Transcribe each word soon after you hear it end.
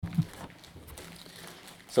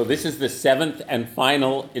So this is the 7th and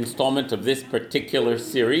final installment of this particular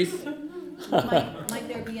series. Might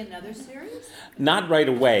there be another series? Not right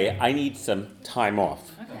away. I need some time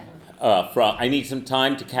off. Okay. I need some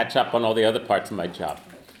time to catch up on all the other parts of my job.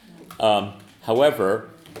 However,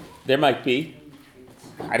 there might be.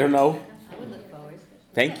 I don't know. I would look forward.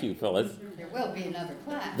 Thank you, Phyllis. There will be another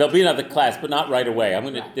class. There'll be another class, but not right away. I'm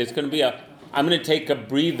gonna take a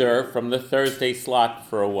breather from the Thursday slot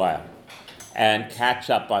for a while and catch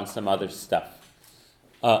up on some other stuff.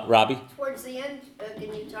 Robbie? Towards the end,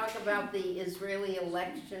 can you talk about the Israeli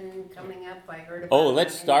election coming up? I heard about Oh, it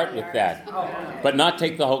let's in start with NPR. that, Oh, okay. but not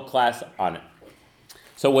take the whole class on it.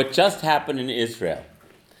 So what just happened in Israel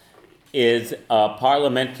is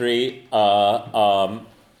parliamentary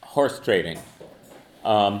horse trading.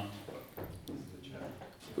 Benjamin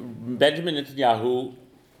Netanyahu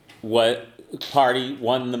party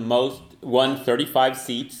won 35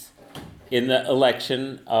 seats in the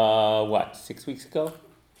election, 6 weeks ago?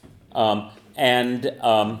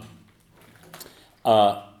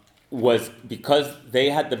 Was because they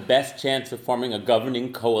had the best chance of forming a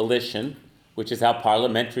governing coalition, which is how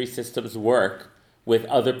parliamentary systems work with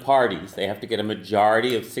other parties. They have to get a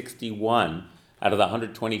majority of 61 out of the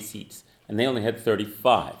 120 seats, and they only had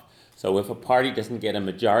 35. So if a party doesn't get a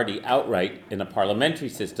majority outright in a parliamentary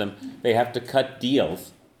system, they have to cut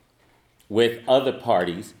deals with other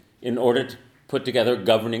parties in order to put together a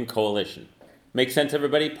governing coalition. Make sense,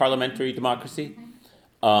 everybody? Parliamentary democracy?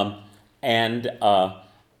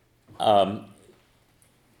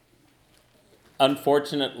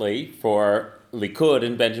 Unfortunately for Likud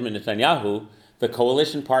and Benjamin Netanyahu, the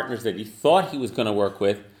coalition partners that he thought he was going to work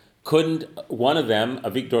with couldn't. One of them,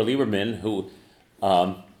 Avigdor Lieberman, who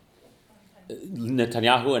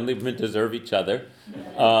Netanyahu and Lieberman deserve each other,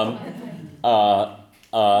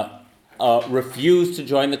 refused to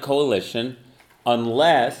join the coalition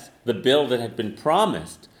unless the bill that had been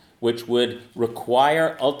promised, which would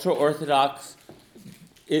require ultra-Orthodox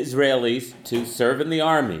Israelis to serve in the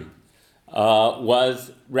army,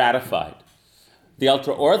 was ratified. The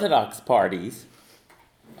ultra-Orthodox parties,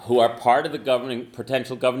 who are part of the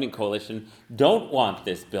potential governing coalition, don't want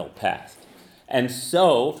this bill passed. And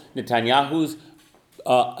so Netanyahu's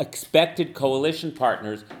expected coalition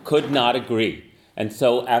partners could not agree. And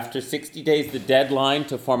so after 60 days, the deadline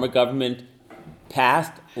to form a government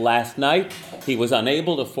passed last night. He was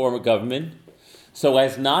unable to form a government so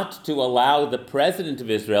as not to allow the president of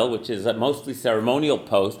Israel, which is a mostly ceremonial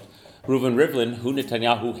post, Reuven Rivlin, who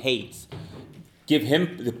Netanyahu hates, give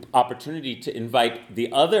him the opportunity to invite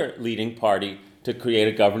the other leading party to create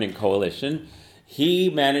a governing coalition. He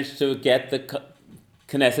managed to get the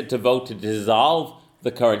Knesset to vote to dissolve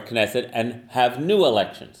the current Knesset and have new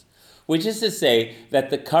elections, which is to say that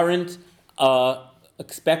the current the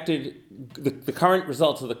current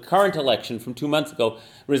results of the current election from 2 months ago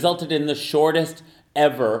resulted in the shortest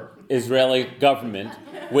ever Israeli government,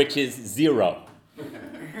 which is 0.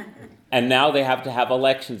 And now they have to have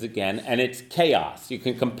elections again, and it's chaos. You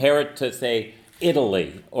can compare it to, say,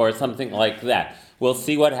 Italy or something like that. We'll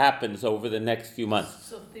see what happens over the next few months.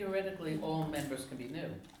 So theoretically, all members can be new.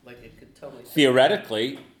 Like it could totally.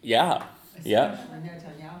 Theoretically, yeah.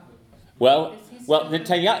 Well,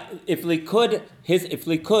 Netanyahu. If Likud,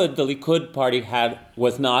 the Likud party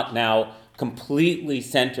was not now completely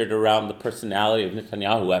centered around the personality of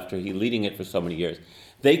Netanyahu after he leading it for so many years.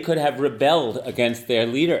 They could have rebelled against their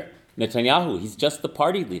leader, Netanyahu. He's just the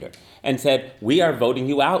party leader, and said, "We are voting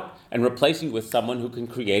you out and replacing you with someone who can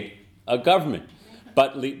create a government."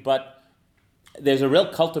 But there's a real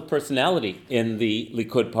cult of personality in the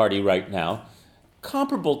Likud party right now,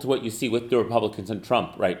 comparable to what you see with the Republicans and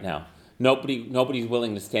Trump right now. Nobody's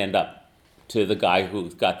willing to stand up to the guy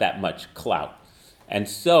who's got that much clout. And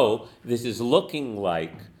so this is looking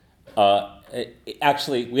like,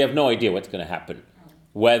 actually, we have no idea what's going to happen.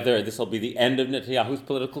 Whether this will be the end of Netanyahu's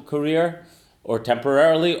political career, or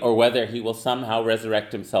temporarily, or whether he will somehow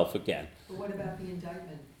resurrect himself again. But what about the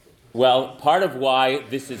indictment? Well, part of why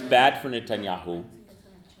this is bad for Netanyahu,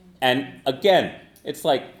 and again, it's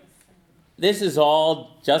like, this is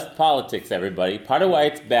all just politics, everybody. Part of why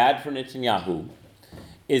it's bad for Netanyahu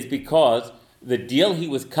is because the deal he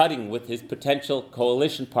was cutting with his potential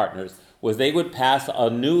coalition partners was they would pass a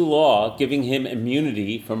new law giving him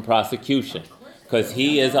immunity from prosecution because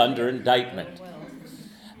he is under indictment.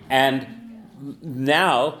 And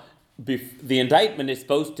now the indictment is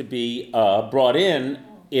supposed to be brought in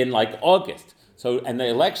like August. So, and the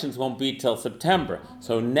elections won't be till September.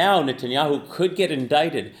 So now Netanyahu could get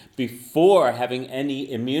indicted before having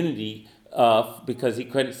any immunity because he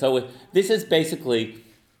couldn't. So this is basically,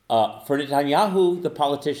 for Netanyahu, the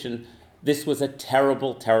politician, this was a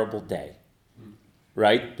terrible, terrible day,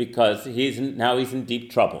 right? Because he's in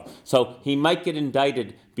deep trouble. So he might get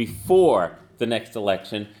indicted before the next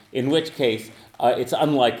election, in which case it's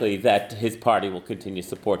unlikely that his party will continue to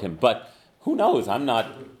support him. But who knows? I'm not,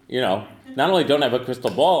 not only don't I have a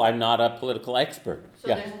crystal ball, I'm not a political expert. So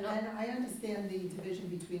Yeah. there's no, And I understand the division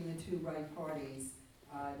between the two right parties,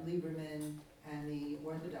 Lieberman and the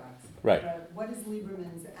Orthodox. Right. But what is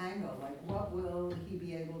Lieberman's angle? Like, what will he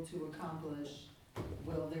be able to accomplish?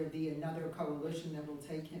 Will there be another coalition that will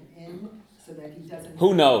take him in so that he doesn't?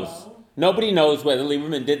 Who knows? go? Nobody knows whether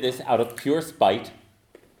Lieberman did this out of pure spite,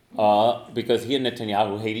 because he and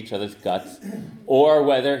Netanyahu hate each other's guts, or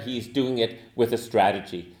whether he's doing it with a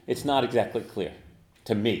strategy. It's not exactly clear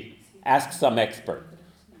to me. Ask some expert.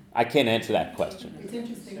 I can't answer that question. It's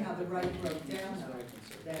interesting how the right broke down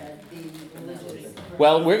though, that the religious.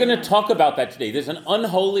 Well, we're going to talk about that today. There's an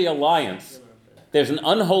unholy alliance. There's an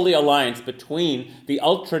unholy alliance between the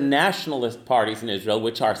ultra-nationalist parties in Israel,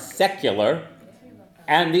 which are secular,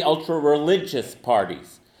 and the ultra-religious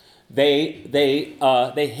parties. They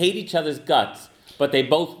hate each other's guts, but they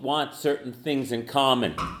both want certain things in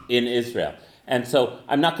common in Israel. And so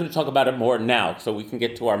I'm not going to talk about it more now, so we can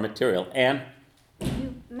get to our material. Anne?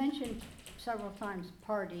 You mentioned several times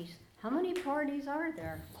parties. How many parties are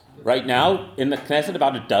there? Right now, in the Knesset,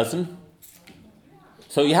 about a dozen.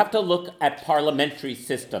 So you have to look at parliamentary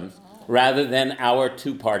systems rather than our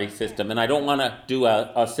two-party system. And I don't want to do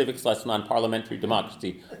a civics lesson on parliamentary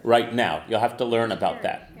democracy right now. You'll have to learn about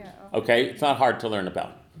that. Yeah, Okay? It's not hard to learn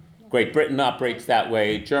about. Great Britain operates that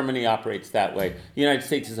way. Germany operates that way. The United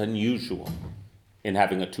States is unusual in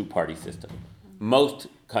having a two-party system. Most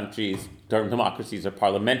countries, democracies, are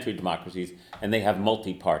parliamentary democracies, and they have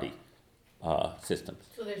multi-party systems.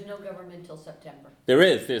 so there's no government till September.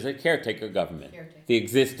 There's a caretaker government. Caretaker. The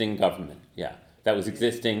existing government, yeah. That was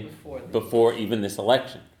existing Before the- before even this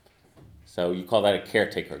election. So you call that a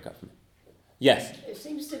caretaker government. Yes, There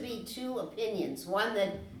seems to be two opinions. One,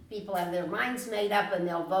 that people have their minds made up and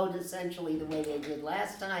they'll vote essentially the way they did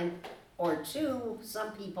last time. Or two,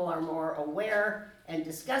 some people are more aware and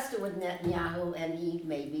discussed it with Netanyahu and he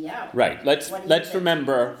may be out. right. What do you Let's think?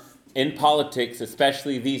 remember, in politics,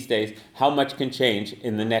 especially these days, how much can change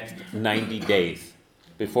in the next 90 days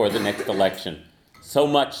before the next election. So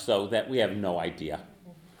much so that we have no idea.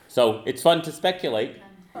 So it's fun to speculate,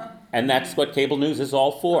 and that's what cable news is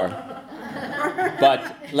all for.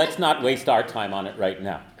 But let's not waste our time on it right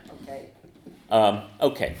now. Okay.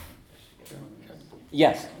 Okay.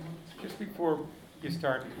 Yes. Just before you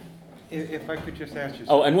start, if I could just ask you.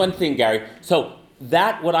 Oh, and one thing, Gary. So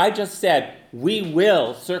what I just said, we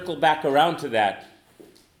will circle back around to that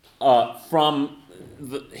from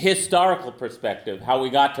the historical perspective, how we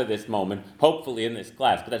got to this moment, hopefully in this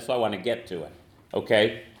class, but that's why I want to get to it,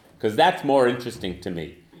 okay? Because that's more interesting to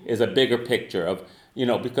me, is a bigger picture of,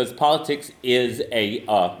 because politics is a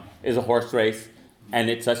horse race, and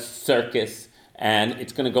it's a circus, and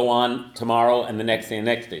it's going to go on tomorrow and the next day and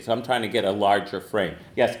the next day. So I'm trying to get a larger frame.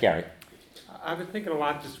 Yes, Gary? I've been thinking a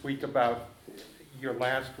lot this week about your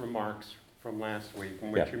last remarks from last week,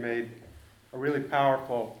 in which Yeah. you made a really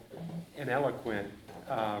powerful and eloquent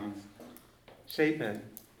statement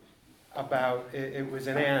about it was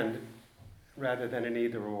an and rather than an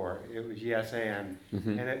either or. It was yes and.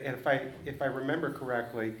 Mhm. And if I remember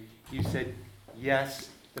correctly, you said yes,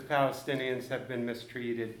 the Palestinians have been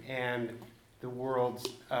mistreated, and the world's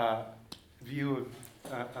view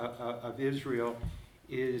of Israel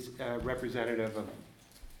is representative of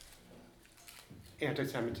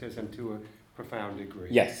anti-Semitism to a profound degree.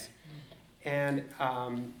 Yes. And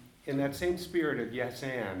in that same spirit of yes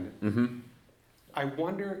and, Mm-hmm. I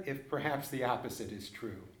wonder if perhaps the opposite is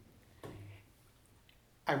true.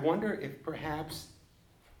 I wonder if perhaps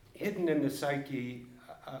hidden in the psyche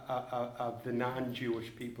of the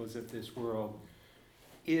non-Jewish peoples of this world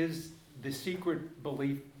is the secret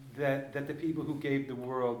belief that the people who gave the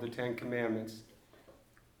world the Ten Commandments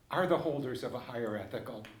are the holders of a higher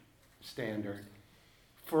ethical standard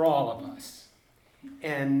for all of us.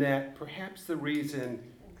 And that perhaps the reason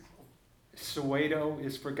Soweto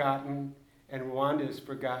is forgotten and Rwanda is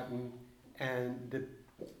forgotten and the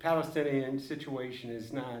Palestinian situation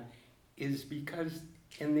is not, is because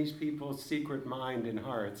in these people's secret mind and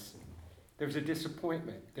hearts, there's a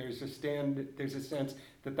disappointment. There's a sense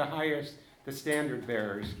that the standard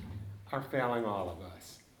bearers are failing all of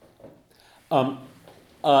us.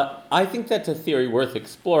 I think that's a theory worth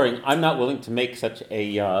exploring. I'm not willing to make such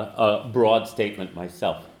a broad statement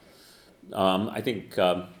myself. I think,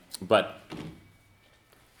 but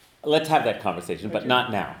let's have that conversation, but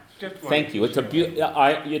not now. Just one. Thank you. It's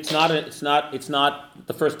not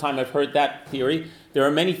the first time I've heard that theory. There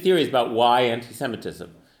are many theories about why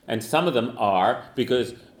anti-Semitism, and some of them are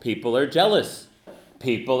because people are jealous.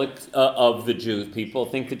 People of the Jews. People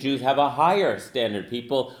think the Jews have a higher standard.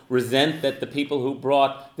 People resent that the people who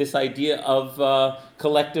brought this idea of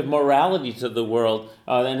collective morality to the world,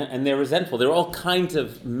 and they're resentful. There are all kinds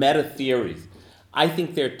of meta theories. I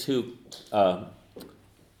think they're too what's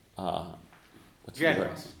the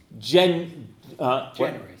word? Generous.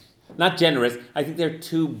 Not generous. I think they're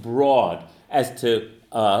too broad as to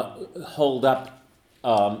hold up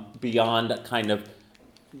beyond a kind of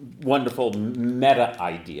wonderful meta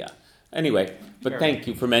idea. Anyway, but thank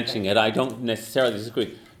you for mentioning it. I don't necessarily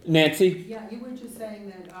disagree. Nancy? Yeah, you were just saying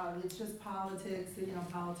that it's just politics,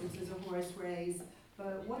 politics is a horse race,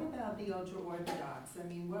 but what about the ultra-Orthodox? I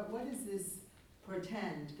mean, what does this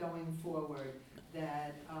portend going forward?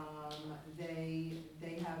 That they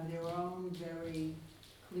have their own very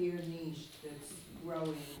clear niche that's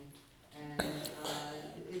growing, and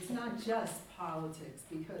it's not just politics,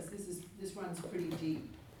 because this runs pretty deep.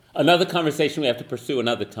 Another conversation we have to pursue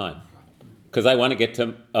another time, because I want to get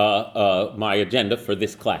to my agenda for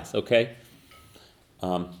this class, okay?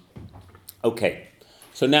 Okay,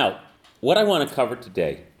 so now, what I want to cover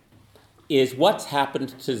today is what's happened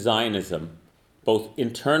to Zionism, both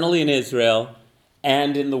internally in Israel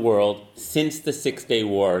and in the world, since the Six-Day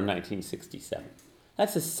War in 1967.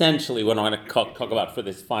 That's essentially what I want to talk about for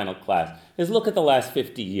this final class, is look at the last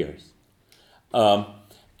 50 years.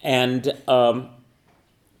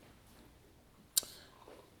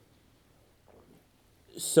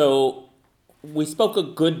 So we spoke a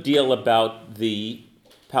good deal about the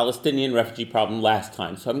Palestinian refugee problem last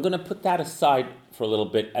time, so I'm going to put that aside for a little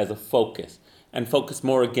bit as a focus, and focus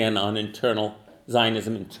more again on internal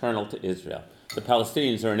Zionism, internal to Israel. The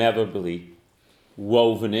Palestinians are inevitably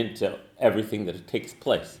woven into everything that takes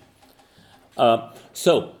place.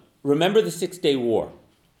 So remember the Six-Day War.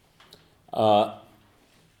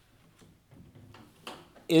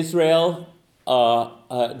 Israel,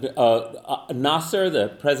 Nasser,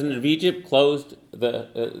 the president of Egypt, closed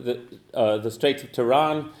the Straits of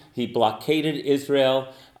Tiran. He blockaded Israel,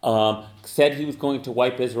 said he was going to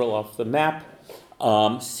wipe Israel off the map.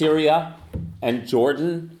 Syria and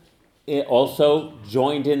Jordan also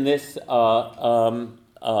joined in this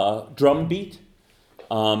drumbeat.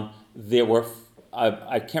 There were,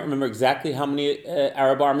 I can't remember exactly how many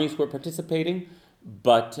Arab armies were participating,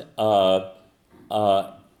 but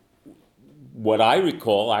what I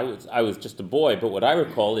recall, I was just a boy, but what I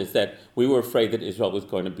recall is that we were afraid that Israel was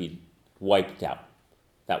going to be wiped out.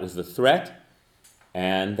 That was the threat,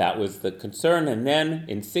 and that was the concern. And then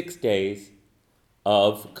in 6 days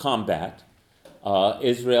of combat,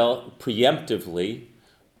 Israel preemptively,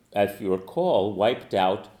 if you recall, wiped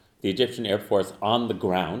out the Egyptian Air Force on the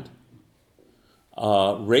ground,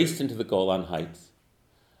 raced into the Golan Heights,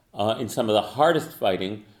 in some of the hardest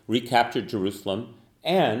fighting, recaptured Jerusalem,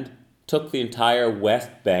 and took the entire west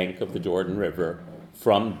bank of the Jordan River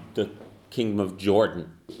from the Kingdom of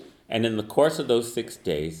Jordan. And in the course of those 6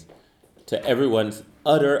 days, to everyone's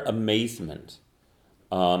utter amazement,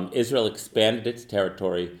 Israel expanded its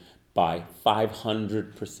territory by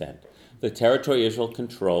 500%. The territory Israel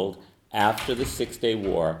controlled after the Six-Day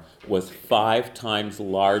War was 5 times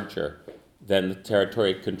larger than the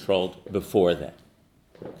territory it controlled before that.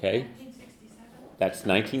 Okay? 1967? That's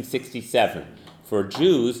 1967. For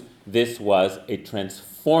Jews, this was a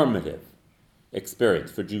transformative experience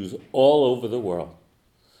for Jews all over the world.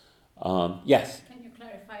 Yes? Can you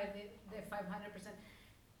clarify the 500%?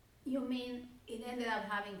 You mean it ended up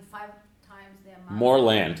having 5 times the amount? More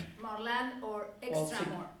land. More land or Well, extra see,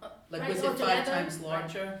 more? Like, Right, was it altogether? 5 times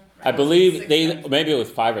larger? I Was it believe 6 times? maybe it was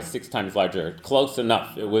 5 or 6 times larger. Close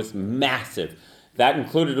enough. It was massive. That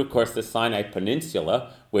included, of course, the Sinai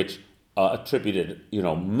Peninsula, which attributed,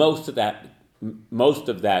 most of that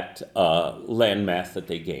landmass that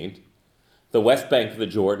they gained. The West Bank of the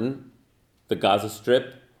Jordan, the Gaza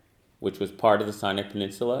Strip, which was part of the Sinai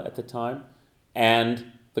Peninsula at the time,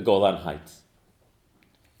 and the Golan Heights.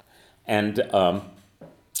 And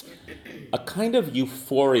a kind of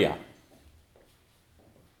euphoria,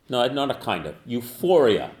 no, not a kind of,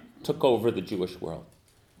 euphoria took over the Jewish world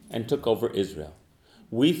and took over Israel.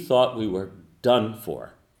 We thought we were done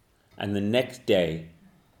for. And the next day,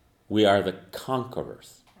 we are the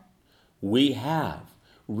conquerors. We have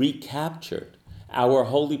recaptured our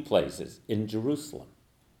holy places in Jerusalem.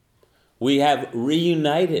 We have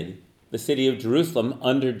reunited the city of Jerusalem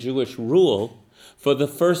under Jewish rule for the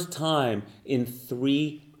first time in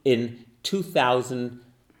 2,000,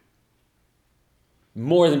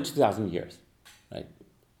 more than 2,000 years, right?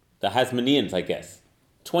 the Hasmoneans, I guess,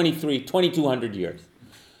 2,200 years.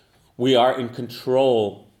 We are in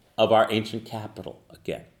control of our ancient capital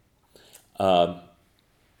again.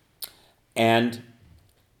 And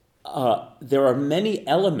there are many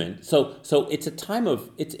elements. So it's a time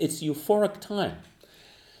it's euphoric time.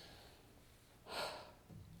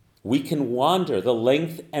 We can wander the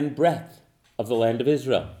length and breadth of the land of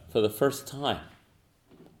Israel for the first time,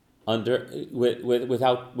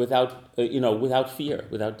 without fear,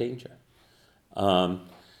 without danger.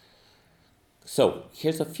 So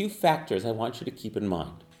here's a few factors I want you to keep in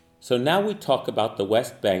mind. So now we talk about the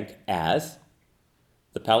West Bank as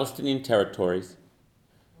the Palestinian territories,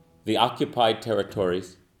 the occupied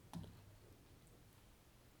territories,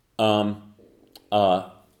 land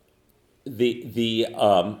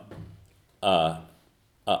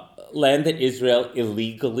that Israel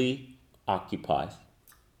illegally occupies,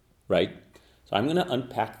 right? So I'm going to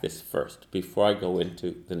unpack this first before I go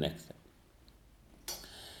into the next thing.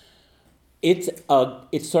 It's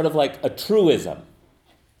sort of like a truism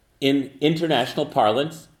in international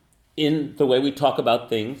parlance, in the way we talk about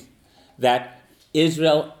things, that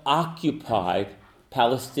Israel occupied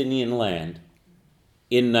Palestinian land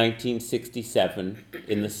in 1967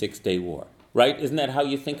 in the Six-Day War, right? Isn't that how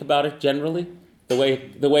you think about it generally? The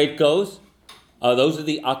way it goes? Those are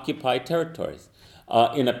the occupied territories.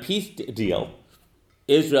 In a peace deal,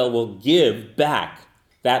 Israel will give back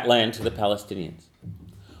that land to the Palestinians.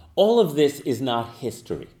 All of this is not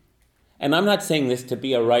history. And I'm not saying this to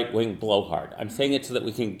be a right-wing blowhard. I'm saying it so that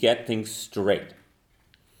we can get things straight.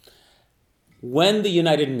 When the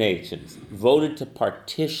United Nations voted to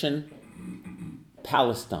partition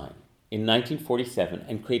Palestine in 1947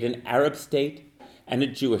 and create an Arab state and a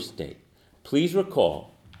Jewish state, please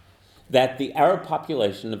recall that the Arab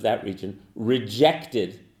population of that region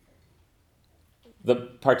rejected the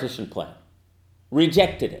partition plan.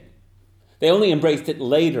 Rejected it. They only embraced it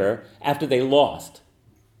later after they lost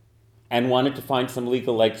and wanted to find some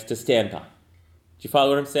legal legs to stand on. Do you follow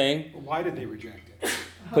what I'm saying? Why did they reject it?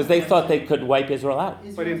 Because they thought they could wipe Israel out.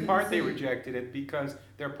 But in part they rejected it because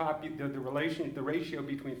the ratio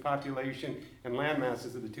between population and land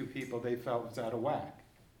masses of the two people they felt was out of whack.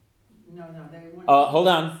 No, they weren't. Hold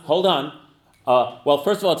on. Well,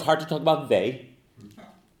 first of all, it's hard to talk about they,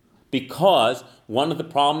 because one of the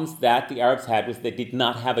problems that the Arabs had was they did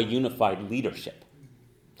not have a unified leadership.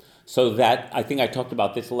 So that, I think I talked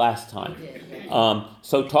about this last time.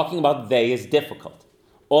 So talking about they is difficult.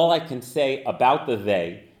 All I can say about the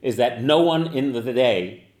they is that no one in the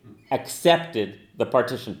they accepted the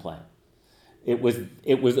partition plan. It was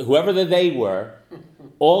whoever the they were,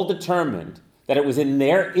 all determined that it was in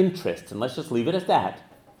their interest, and let's just leave it at that,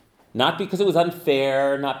 not because it was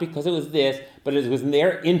unfair, not because it was this, but it was in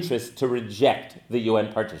their interest to reject the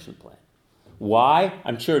UN partition plan. Why?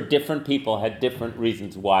 I'm sure different people had different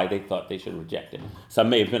reasons why they thought they should reject it. Some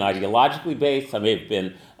may have been ideologically based, some may have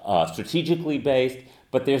been strategically based,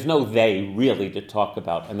 but there's no they really to talk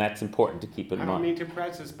about, and that's important to keep in mind. I don't mean to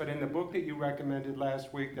press this, but in the book that you recommended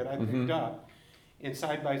last week that I picked up, in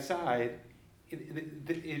Side by Side,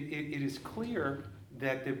 it is clear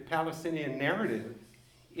that the Palestinian narrative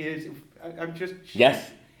is, I'm just...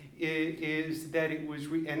 Yes. Is that it was,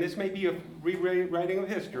 and this may be a rewriting of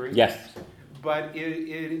history. Yes. But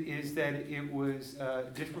it is that it was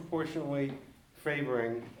disproportionately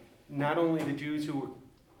favoring not only the Jews who were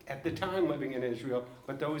at the time living in Israel,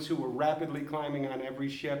 but those who were rapidly climbing on every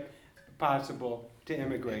ship possible to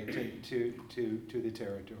immigrate to the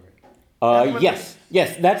territory. Yes,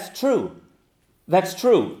 that's true. That's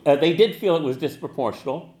true. They did feel it was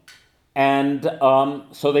disproportional, and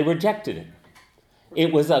so they rejected it.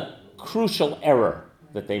 It was a crucial error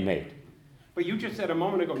that they made. But you just said a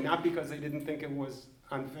moment ago, not because they didn't think it was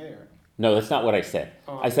unfair. No, that's not what I said.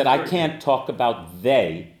 Oh, I said I can't talk about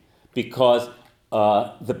they because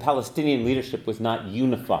the Palestinian leadership was not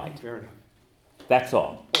unified. Fair enough. That's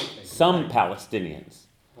all. Okay. Some Palestinians.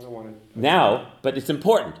 I don't want to... Now, but it's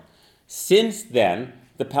important. Since then,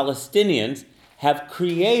 the Palestinians have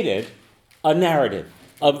created a narrative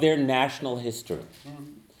of their national history.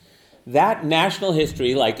 That national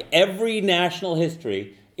history, like every national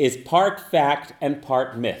history, is part fact and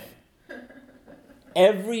part myth.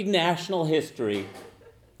 Every national history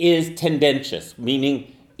is tendentious,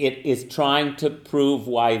 meaning it is trying to prove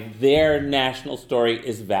why their national story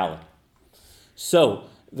is valid. So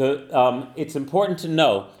it's important to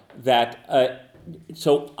know that.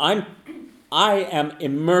 I am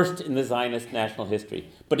immersed in the Zionist national history,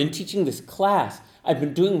 but in teaching this class, I've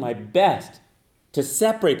been doing my best to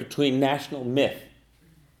separate between national myth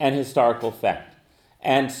and historical fact.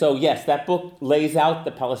 And so, yes, that book lays out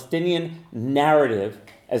the Palestinian narrative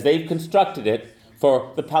as they've constructed it,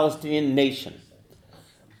 for the Palestinian nation.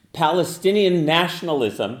 Palestinian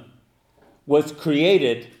nationalism was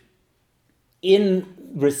created in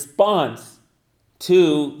response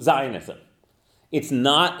to Zionism. As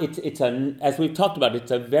we've talked about,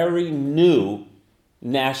 it's a very new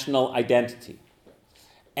national identity.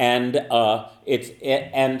 And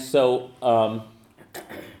so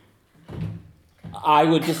I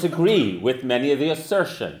would disagree with many of the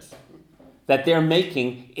assertions that they're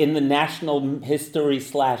making in the national history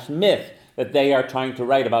 / myth that they are trying to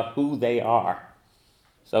write about who they are.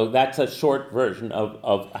 So that's a short version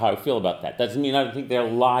of how I feel about that. Doesn't mean I don't think they're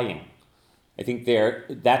lying. I think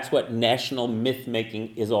that's what national myth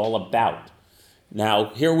making is all about. Now,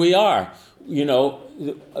 here we are. You know,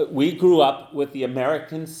 we grew up with the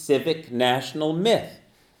American civic national myth.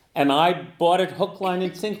 And I bought it hook, line,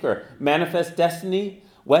 and sinker. Manifest Destiny,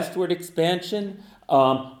 Westward Expansion,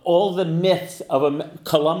 all the myths of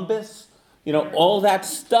Columbus, you know, all that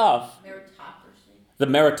stuff. The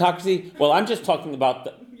meritocracy. Well, I'm just talking about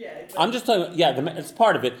it's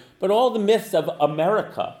part of it. But all the myths of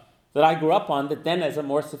America that I grew up on, that then as a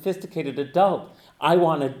more sophisticated adult, I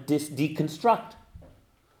want to deconstruct.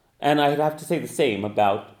 And I'd have to say the same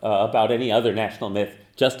about any other national myth,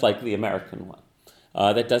 just like the American one.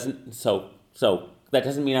 That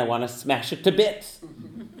doesn't mean I want to smash it to bits.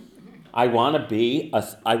 I want to be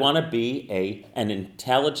an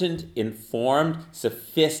intelligent, informed,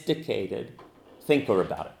 sophisticated thinker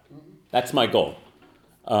about it. That's my goal.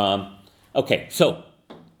 Okay, so,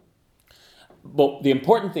 but the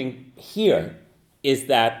important thing here is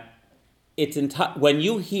that when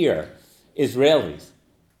you hear Israelis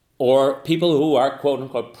or people who are quote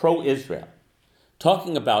unquote pro-Israel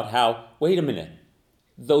talking about how, wait a minute,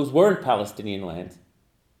 those weren't Palestinian lands,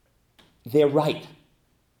 they're right.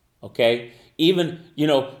 Okay? Even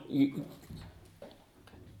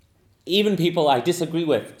people I disagree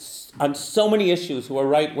with on so many issues who are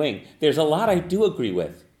right-wing, there's a lot I do agree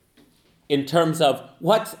with in terms of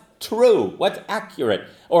what's true, what's accurate.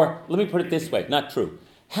 Or let me put it this way, not true.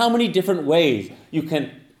 How many different ways you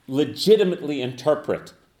can legitimately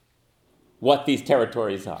interpret what these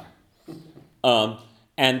territories are.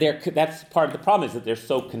 And that's part of the problem, is that they're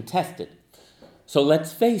so contested. So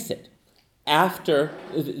let's face it. After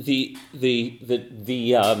the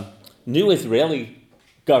new Israeli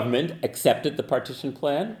government accepted the partition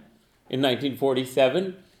plan in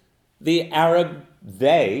 1947, the Arab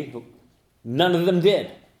none of them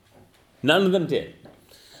did. None of them did.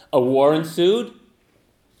 A war ensued.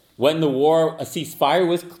 When a ceasefire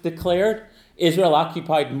was declared, Israel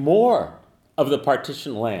occupied more of the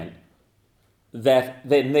partition land than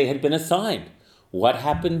they had been assigned. What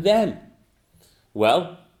happened then?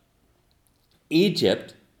 Well,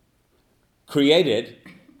 Egypt created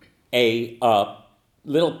a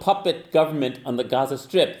little puppet government on the Gaza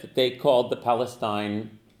Strip that they called the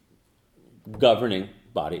Palestine governing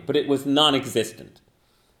body, but it was non-existent.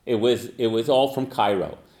 It was all from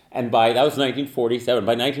Cairo. And that was 1947.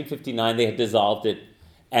 By 1959, they had dissolved it,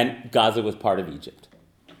 and Gaza was part of Egypt.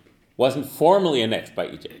 Wasn't formally annexed by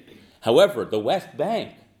Egypt. However, the West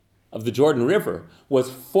Bank of the Jordan River was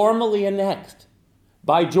formally annexed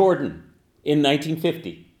by Jordan in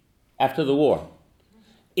 1950, after the war.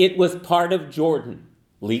 It was part of Jordan,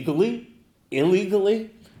 legally, illegally.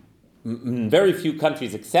 Very few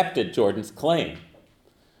countries accepted Jordan's claim.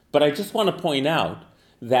 But I just want to point out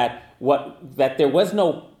that there was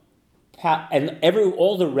no, and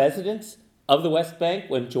all the residents of the West Bank,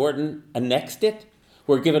 when Jordan annexed it,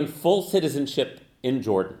 were given full citizenship in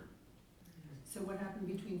Jordan. So what happened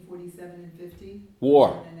between 47 and 50?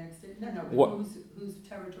 War. Annexed it? No, but War. whose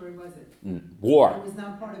territory was it? War. It was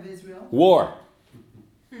not part of Israel? War.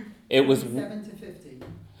 It was 47 to 50.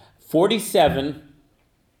 47,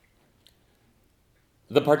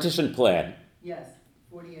 the partition plan. Yes,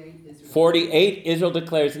 48 Israel. 48, Israel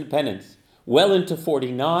declares independence. Well into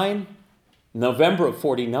 49, November of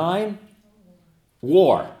 49,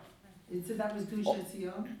 war. So that was Gush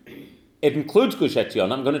Etzion? It includes Gush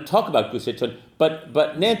Etzion. I'm going to talk about Gush Etzion,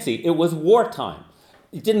 but Nancy, it was wartime.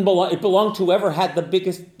 It didn't belong. It belonged to whoever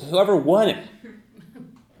won it.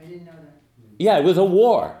 I didn't know that. Yeah, it was a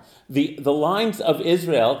war. The lines of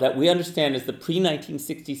Israel that we understand as the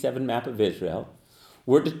pre-1967 map of Israel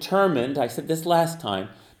were determined, I said this last time,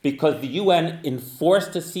 because the UN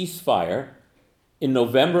enforced a ceasefire in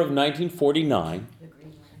November of 1949,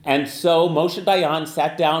 and so Moshe Dayan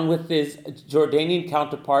sat down with his Jordanian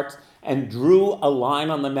counterparts and drew a line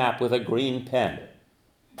on the map with a green pen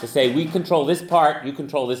to say, we control this part, you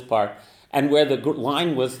control this part, and where the green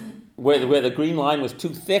line was too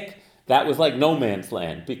thick, that was like no man's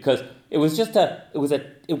land, because It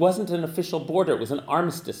wasn't an official border, it was an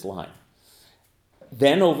armistice line.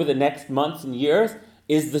 Then over the next months and years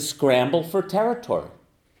is the scramble for territory.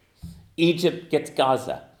 Egypt gets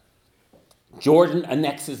Gaza. Jordan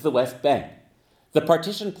annexes the West Bank. The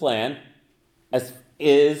partition plan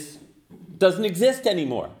doesn't exist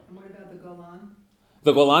anymore. And what about the Golan?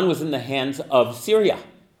 The Golan was in the hands of Syria,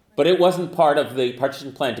 but it wasn't part of the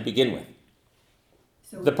partition plan to begin with.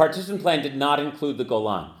 So The partition plan did not include the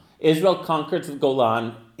Golan. Israel conquered the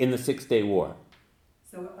Golan in the Six-Day War.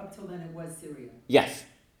 So up till then it was Syria. Yes.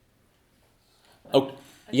 I Oh,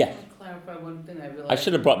 yeah. just want to clarify one thing I realized. I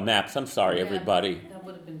should have brought maps. I'm sorry, Yeah, everybody. That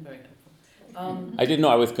would have been very helpful. I didn't know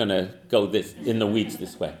I was going to go in the weeds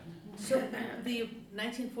this way. So the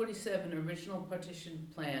 1947 original partition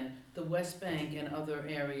plan, the West Bank and other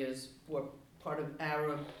areas were part of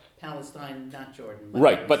Arab Palestine, not Jordan.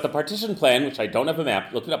 Right, but the partition plan, which I don't have a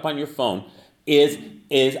map, look it up on your phone, is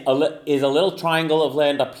a little triangle of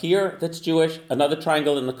land up here that's Jewish, another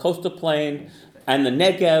triangle in the coastal plain, and the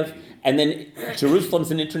Negev, and then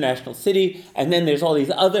Jerusalem's an international city, and then there's all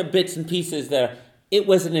these other bits and pieces there. It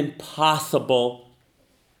was an impossible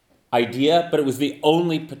idea, but it was the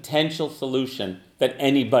only potential solution that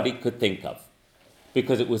anybody could think of,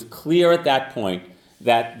 because it was clear at that point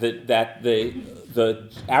that the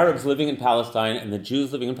Arabs living in Palestine and the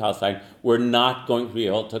Jews living in Palestine were not going to be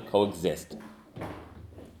able to coexist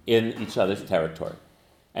in each other's territory.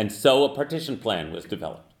 And so a partition plan was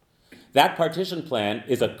developed. That partition plan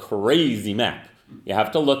is a crazy map. You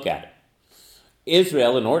have to look at it.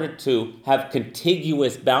 Israel, in order to have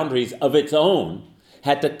contiguous boundaries of its own,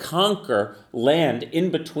 had to conquer land in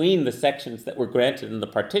between the sections that were granted in the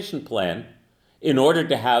partition plan in order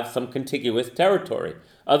to have some contiguous territory.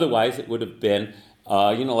 Otherwise, it would have been,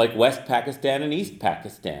 like West Pakistan and East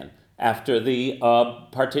Pakistan after the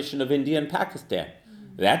partition of India and Pakistan.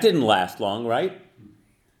 That didn't last long, right?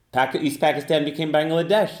 East Pakistan became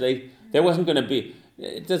Bangladesh. There wasn't going to be,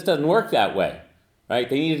 it just doesn't work that way, right?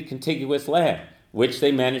 They needed contiguous land, which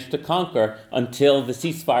they managed to conquer until the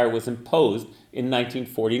ceasefire was imposed in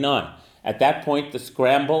 1949. At that point, the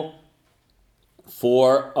scramble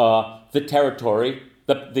for the territory,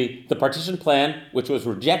 the partition plan, which was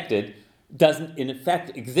rejected, doesn't in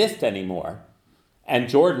effect exist anymore. And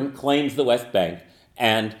Jordan claims the West Bank,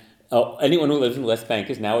 and anyone who lives in the West Bank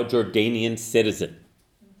is now a Jordanian citizen.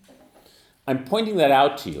 I'm pointing that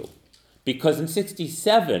out to you because in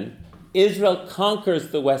 1967, Israel conquers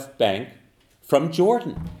the West Bank from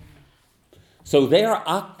Jordan. So they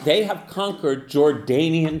have conquered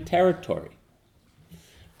Jordanian territory.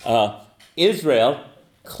 Israel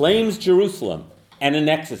claims Jerusalem and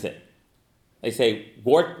annexes it. They say,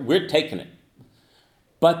 we're taking it.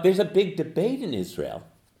 But there's a big debate in Israel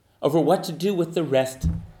over what to do with the rest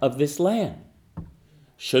of this land.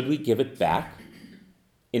 Should we give it back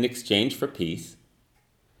in exchange for peace,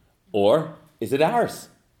 or is it ours?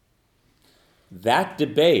 That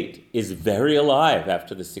debate is very alive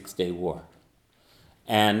after the Six-Day War.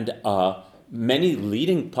 And many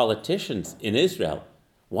leading politicians in Israel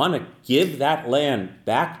want to give that land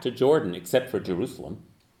back to Jordan, except for Jerusalem,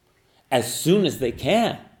 as soon as they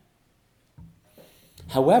can.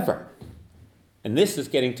 However, and this is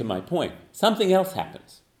getting to my point, something else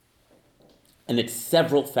happens. And it's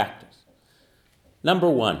several factors. Number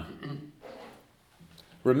one,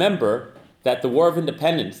 remember that the War of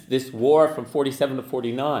Independence, this war from 47 to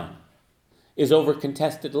 49, is over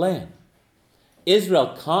contested land.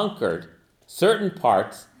 Israel conquered certain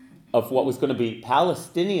parts of what was going to be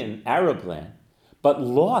Palestinian Arab land, but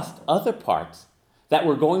lost other parts that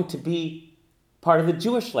were going to be part of the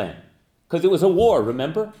Jewish land, because it was a war,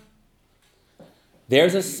 remember?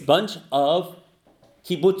 There's a bunch of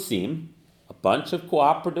kibbutzim, a bunch of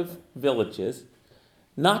cooperative villages,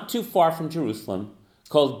 not too far from Jerusalem,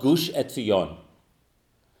 called Gush Etzion,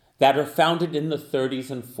 that are founded in the 30s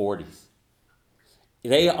and 40s.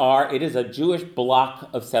 It is a Jewish block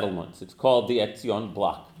of settlements. It's called the Etzion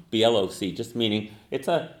block, BLOC, just meaning it's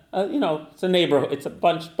a neighborhood. It's a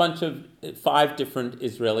bunch of 5 different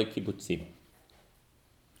Israeli kibbutzim.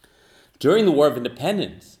 During the War of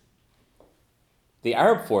Independence, the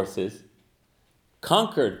Arab forces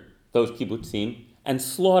conquered those kibbutzim and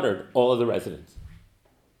slaughtered all of the residents.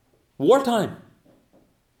 Wartime.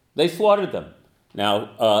 They slaughtered them.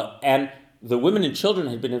 Now, and the women and children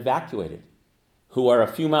had been evacuated, who are a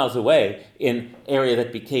few miles away in an area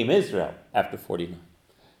that became Israel after 49.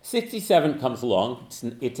 67 comes along,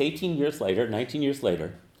 it's 18 years later, 19 years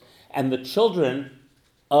later, and the children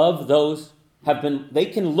of those they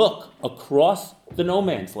can look across the no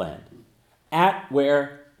man's land at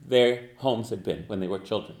where their homes had been when they were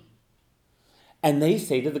children. And they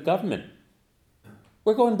say to the government,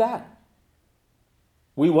 we're going back.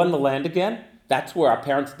 We won the land again. That's where our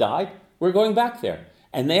parents died. We're going back there.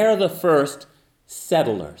 And they are the first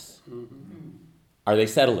settlers. Are they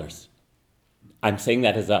settlers? I'm saying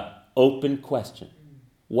that as an open question.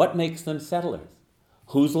 What makes them settlers?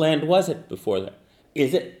 Whose land was it before that?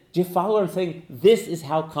 Is it, do you follow what I'm saying? This is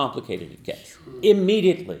how complicated it gets.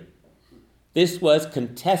 Immediately. This was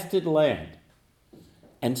contested land.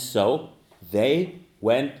 And so they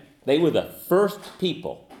were the first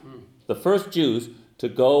people, the first Jews to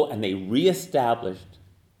go, and they reestablished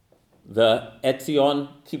the Etzion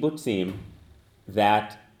kibbutzim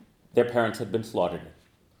that their parents had been slaughtered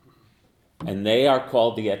in. And they are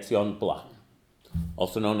called the Etzion block,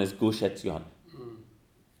 also known as Gush Etzion.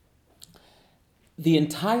 The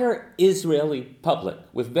entire Israeli public,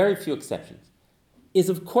 with very few exceptions, is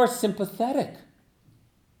of course sympathetic,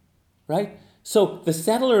 right? So the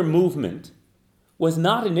settler movement was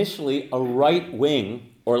not initially a right-wing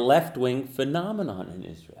or left-wing phenomenon in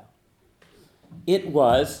Israel. It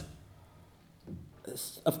was,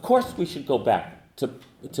 of course we should go back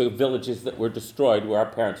to villages that were destroyed where our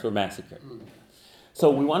parents were massacred.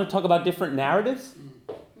 So we want to talk about different narratives?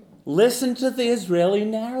 Listen to the Israeli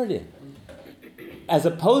narrative, as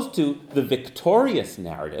opposed to the victorious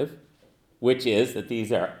narrative, which is that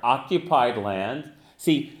these are occupied lands.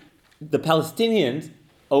 See, the Palestinians,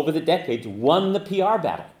 over the decades, won the PR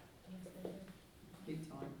battle.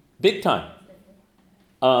 Big time.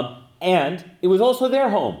 And it was also their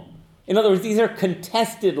home. In other words, these are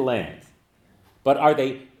contested lands. But are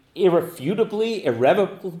they irrefutably,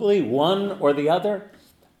 irrevocably one or the other?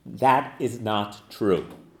 That is not true.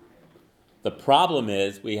 The problem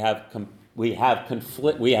is we have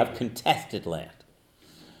contested land.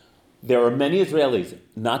 There are many Israelis,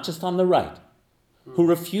 not just on the right, who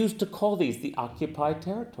refuse to call these the occupied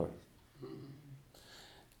territories.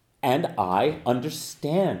 And I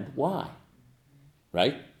understand why,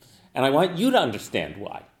 right? And I want you to understand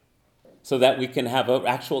why, so that we can have an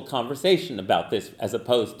actual conversation about this, as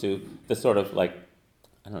opposed to the sort of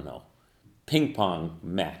ping pong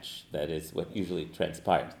match that is what usually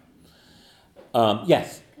transpires.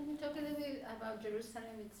 Yes? Can you talk a little bit about Jerusalem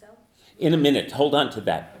itself? In a minute, hold on to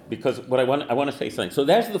that, because I want to say something. So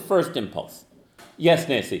there's the first impulse. Yes,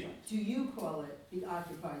 Nancy? Do you call it the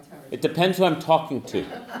occupied territory? It depends who I'm talking to.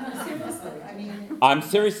 No, seriously, I mean. I'm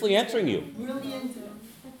seriously answering you. Brilliant.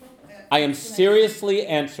 I am seriously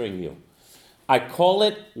answering you. I call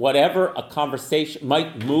it whatever a conversation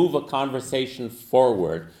might move a conversation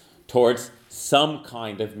forward towards some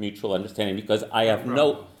kind of mutual understanding, because I have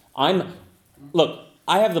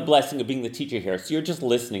I have the blessing of being the teacher here, so you're just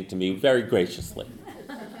listening to me very graciously.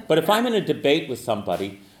 But if I'm in a debate with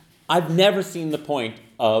somebody, I've never seen the point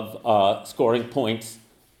of scoring points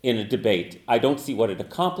in a debate. I don't see what it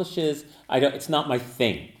accomplishes. It's not my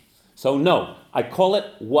thing. So no, I call it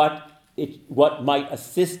what might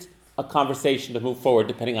assist a conversation to move forward,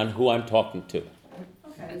 depending on who I'm talking to.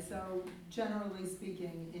 Okay, so generally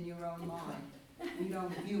speaking, in your own mind, you don't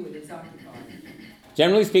view it as occupied.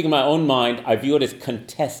 Generally speaking, in my own mind, I view it as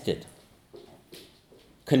contested.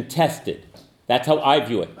 Contested. That's how I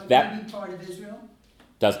view it. But That maybe part of Israel?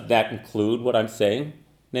 doesn't that include what I'm saying,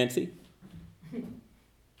 Nancy? Okay.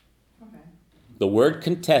 The word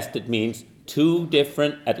contested means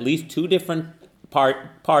at least two different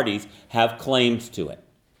parties have claims to it.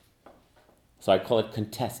 So I call it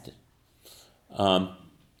contested.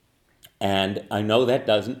 And I know that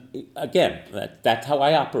doesn't, again, that's how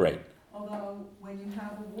I operate. Although, when you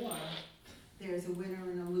have a war, there's a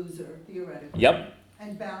winner and a loser, theoretically. Yep.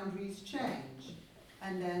 And boundaries change.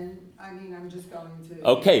 And then, I'm just going to...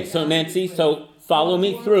 Okay, so Nancy, so follow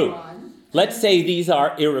me through. Let's say these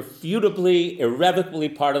are irrevocably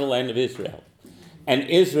part of the land of Israel. And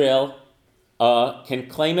Israel can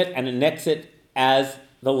claim it and annex it as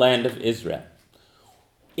the land of Israel.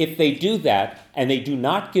 If they do that, and they do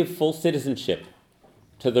not give full citizenship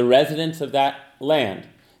to the residents of that land,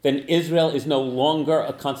 then Israel is no longer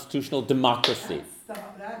a constitutional democracy.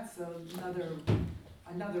 That's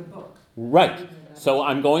another book. Right. So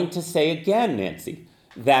I'm going to say again, Nancy,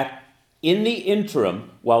 that in the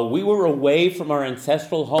interim, while we were away from our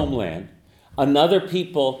ancestral homeland, another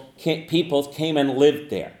peoples came and lived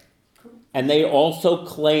there. And they also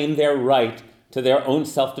claim their right to their own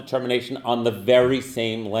self-determination on the very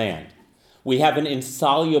same land. We have an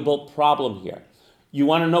insoluble problem here. You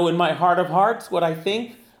want to know in my heart of hearts what I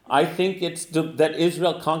think? I think it's that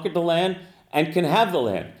Israel conquered the land and can have the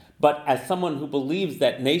land. But as someone who believes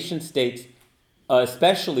that nation states,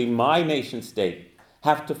 especially my nation state,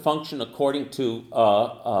 have to function according to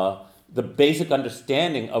the basic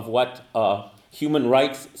understanding of what human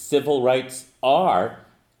rights, civil rights are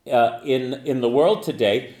in the world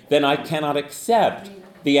today, then I cannot accept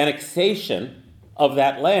the annexation of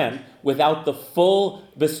that land without the full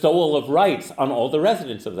bestowal of rights on all the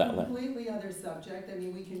residents of that land. Completely other subject. I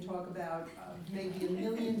mean, we can talk about maybe a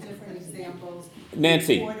million different examples.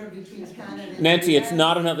 Nancy, The border between Canada and the Nancy, it's US.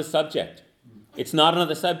 not another subject. It's not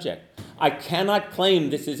another subject. I cannot claim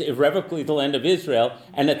this is irrevocably the land of Israel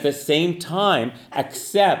and at the same time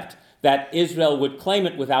accept that Israel would claim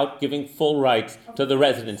it without giving full rights to the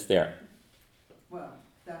residents there. Well,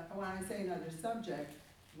 when I say another subject,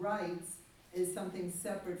 rights is something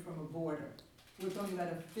separate from a border. We're talking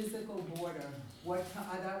about a physical border.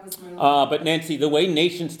 That was my. But Nancy, the way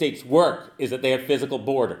nation states work is that they have physical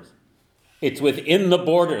borders. It's within the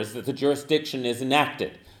borders that the jurisdiction is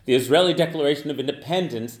enacted. The Israeli Declaration of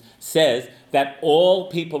Independence says that all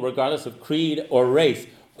people, regardless of creed or race,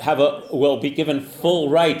 will be given full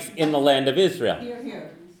rights in the land of Israel. Here.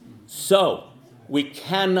 So we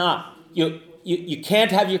cannot. You can't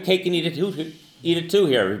have your cake and eat it too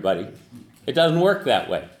here, everybody. It doesn't work that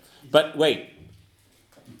way. But wait.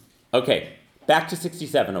 Okay, back to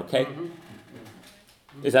 67. Okay,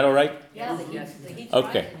 is that all right? Yes, Yes. he's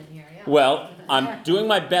Okay. rising in here, yeah. Well, I'm doing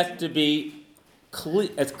my best to be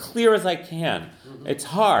as clear as I can. It's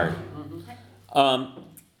hard.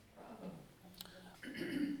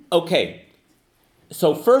 Okay,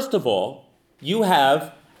 so first of all, you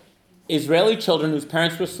have Israeli children whose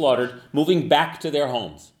parents were slaughtered moving back to their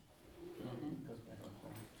homes.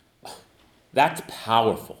 That's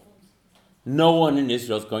powerful. No one in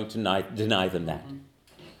Israel is going to deny them that.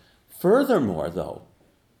 Furthermore, though,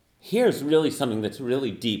 here's really something that's really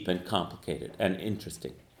deep and complicated and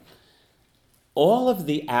interesting. All of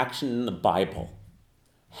the action in the Bible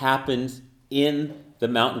happens in the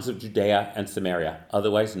mountains of Judea and Samaria,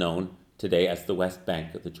 otherwise known today as the West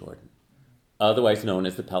Bank of the Jordan, otherwise known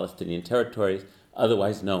as the Palestinian territories,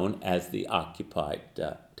 otherwise known as the occupied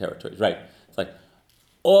territories. Right? It's like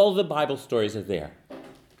all the Bible stories are there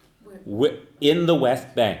in the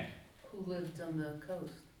West Bank. Who lived on the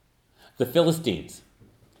coast? The Philistines.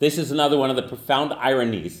 This is another one of the profound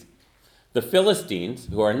ironies. The Philistines,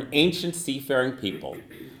 who are an ancient seafaring people,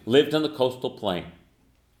 lived on the coastal plain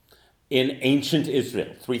in ancient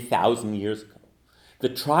Israel 3,000 years ago. The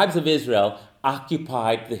tribes of Israel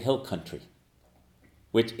occupied the hill country,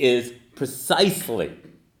 which is precisely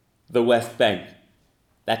the West Bank.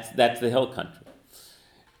 That's the hill country.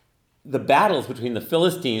 The battles between the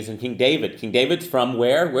Philistines and King David. King David's from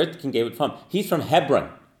where? Where's King David from? He's from Hebron.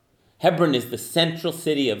 Hebron is the central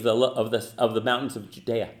city of the mountains of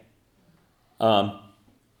Judea. That's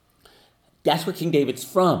where King David's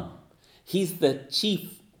from. He's the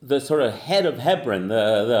chief, the sort of head of Hebron.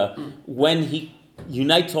 When he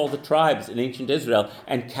unites all the tribes in ancient Israel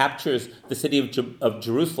and captures the city of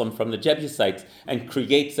Jerusalem from the Jebusites and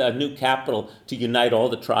creates a new capital to unite all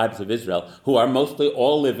the tribes of Israel, who are mostly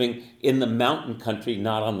all living in the mountain country,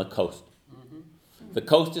 not on the coast. Mm-hmm. The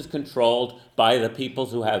coast is controlled by the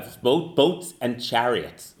peoples who have boats and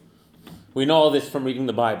chariots. We know all this from reading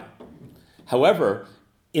the Bible. However,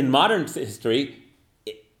 in modern history,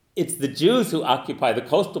 it's the Jews who occupy the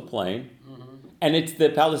coastal plain, and it's the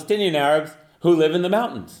Palestinian Arabs who live in the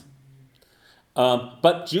mountains.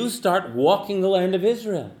 But Jews start walking the land of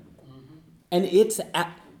Israel. And it's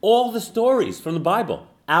all the stories from the Bible.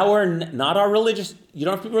 Not our religious, you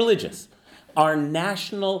don't have to be religious. Our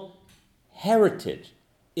national heritage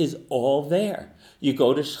is all there. You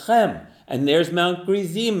go to Shechem, and there's Mount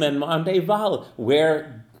Gerizim and Mount Eval,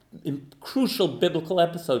 where crucial biblical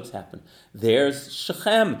episodes happen. There's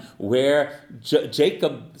Shechem, where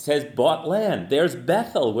Jacob says bought land. There's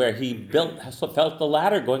Bethel, where he felt the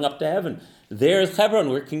ladder going up to heaven. There's Hebron,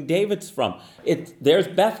 where King David's from. There's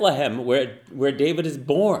Bethlehem, where David is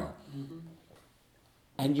born. Mm-hmm.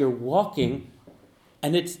 And you're walking,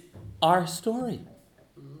 and it's our story.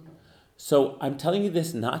 Mm-hmm. So I'm telling you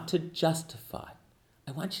this not to justify.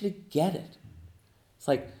 I want you to get it. It's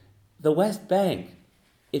like the West Bank.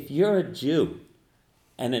 If you're a Jew,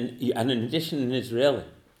 and in addition an Israeli,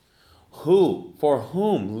 for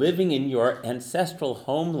whom living in your ancestral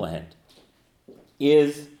homeland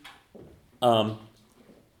is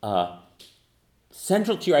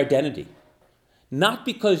central to your identity, not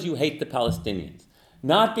because you hate the Palestinians,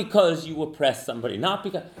 not because you oppress somebody,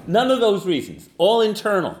 none of those reasons, all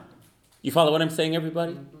internal. You follow what I'm saying,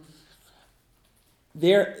 everybody?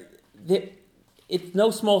 It's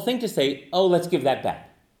no small thing to say, oh, let's give that back.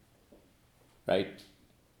 Right?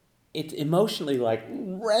 It's emotionally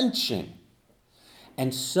wrenching.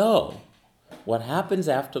 And so, what happens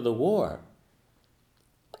after the war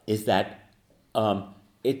is that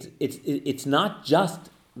it's not just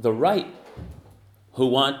the right who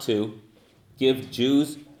want to give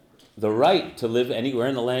Jews the right to live anywhere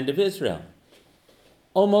in the land of Israel.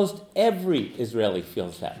 Almost every Israeli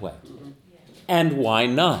feels that way. And why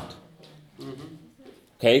not?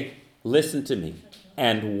 Okay, listen to me.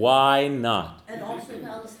 And why not? And also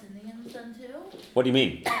Palestinians then too? What do you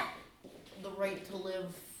mean? The right to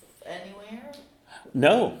live anywhere?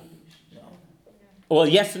 No. No. Well,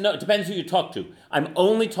 yes and no. It depends who you talk to. I'm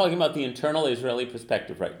only talking about the internal Israeli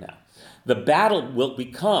perspective right now. The battle will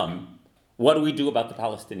become, what do we do about the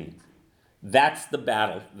Palestinians? That's the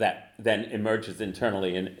battle that then emerges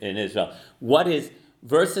internally in Israel. What is,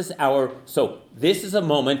 versus our, so this is a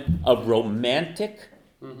moment of romantic,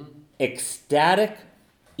 ecstatic,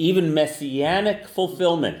 even messianic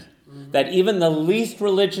fulfillment that even the least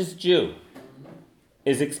religious Jew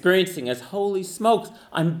is experiencing as, holy smokes,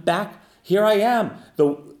 I'm back, here I am.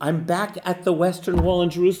 I'm back at the Western Wall in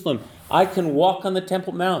Jerusalem. I can walk on the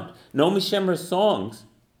Temple Mount. Naomi Shemer's songs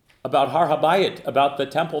about Har HaBayit, about the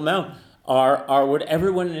Temple Mount, are what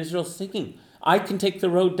everyone in Israel is singing. I can take the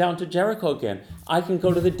road down to Jericho again. I can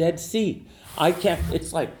go to the Dead Sea. I can't,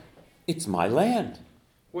 it's like, it's my land.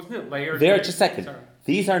 Wasn't it layered? There, just a second. Sorry.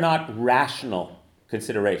 These are not rational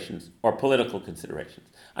considerations or political considerations.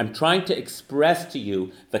 I'm trying to express to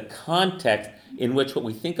you the context in which what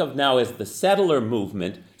we think of now as the settler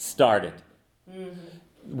movement started.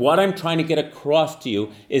 What I'm trying to get across to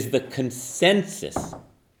you is the consensus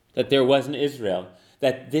that there was in Israel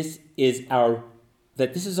that this is our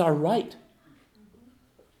right.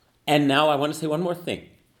 And now I want to say one more thing.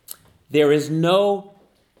 There is no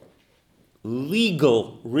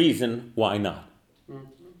legal reason why not.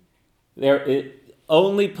 There is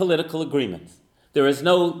only political agreements. There is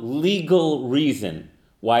no legal reason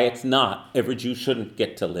why it's not. Every Jew shouldn't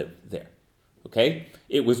get to live there. Okay?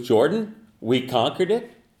 It was Jordan. We conquered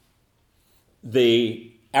it.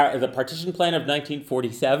 The partition plan of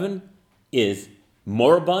 1947 is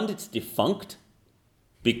moribund. It's defunct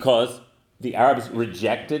because the Arabs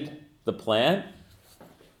rejected the plan.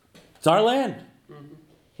 It's our land.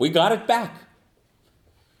 We got it back.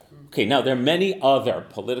 Okay, now there are many other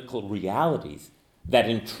political realities that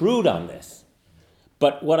intrude on this.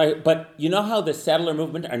 But you know how the settler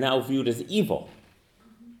movement are now viewed as evil?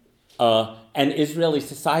 And Israeli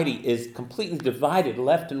society is completely divided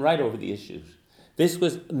left and right over the issues. This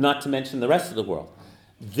was, not to mention the rest of the world.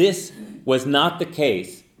 This was not the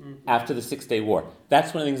case after the Six-Day War.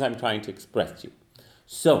 That's one of the things I'm trying to express to you.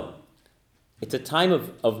 So, it's a time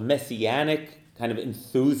of messianic kind of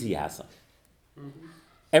enthusiasm.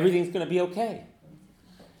 Everything's going to be okay.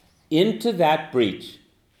 Into that breach,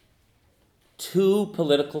 two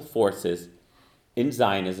political forces in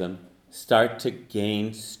Zionism start to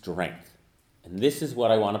gain strength. And this is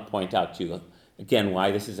what I want to point out to you. Again,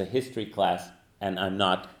 why this is a history class, and I'm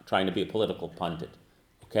not trying to be a political pundit.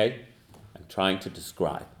 Okay? I'm trying to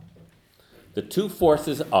describe. The two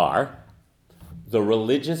forces are the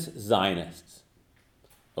religious Zionists.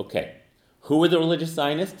 Okay. Who are the religious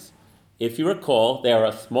Zionists? If you recall, they are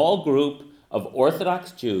a small group of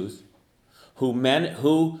Orthodox Jews who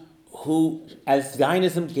as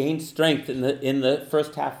Zionism gained strength in the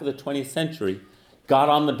first half of the 20th century, got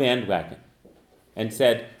on the bandwagon and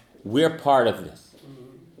said, we're part of this.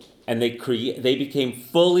 And they became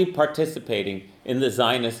fully participating in the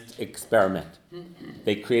Zionist experiment.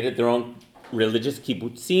 They created their own religious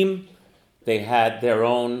kibbutzim. They had their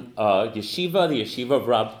own yeshiva, the yeshiva of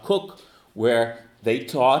Rab Kook, where they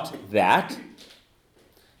taught that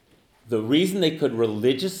the reason they could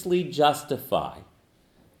religiously justify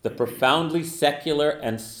the profoundly secular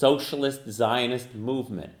and socialist Zionist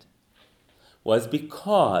movement was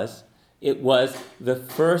because it was the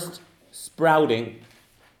first sprouting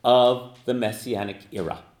of the Messianic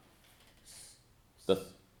era.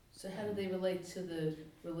 So how do they relate to the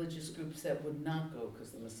religious groups that would not go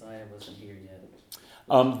because the Messiah wasn't here yet?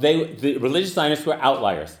 The religious Zionists were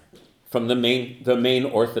outliers from the main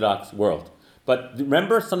Orthodox world. But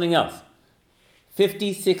remember something else.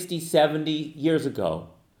 50, 60, 70 years ago,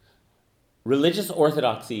 religious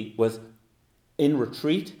orthodoxy was in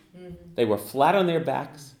retreat. They were flat on their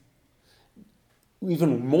backs.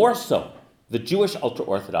 Even more so, the Jewish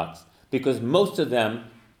ultra-Orthodox, because most of them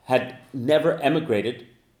had never emigrated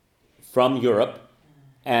from Europe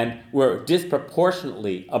and were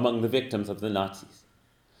disproportionately among the victims of the Nazis.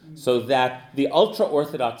 So that the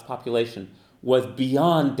ultra-Orthodox population was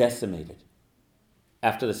beyond decimated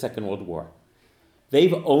after the Second World War.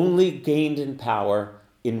 They've only gained in power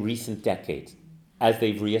in recent decades as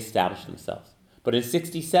they've reestablished themselves. But in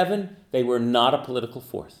 1967, they were not a political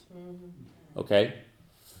force. Okay?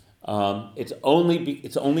 It's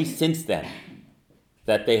only since then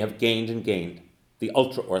that they have gained the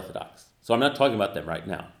ultra-Orthodox. So I'm not talking about them right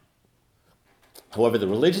now. However, the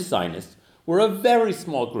religious Zionists were a very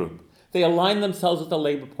small group. They aligned themselves with the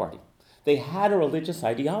Labour Party. They had a religious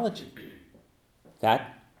ideology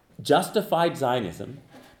that justified Zionism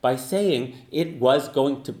by saying it were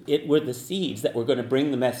the seeds that were going to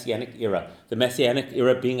bring the Messianic era. The Messianic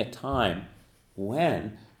era being a time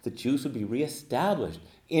when the Jews would be reestablished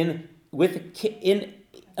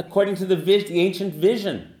according to the ancient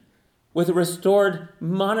vision, with a restored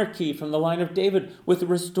monarchy from the line of David, with a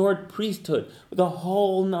restored priesthood, with the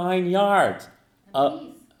whole 9 yards.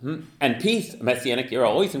 And peace. Messianic era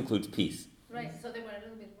always includes peace. Right, so they were a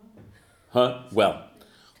little bit wrong. Well,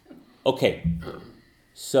 okay.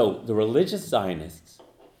 So the religious Zionists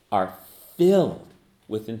are filled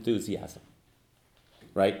with enthusiasm,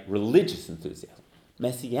 right? Religious enthusiasm,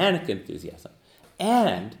 messianic enthusiasm.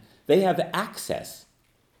 And they have access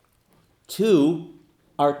to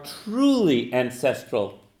our truly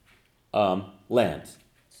ancestral lands.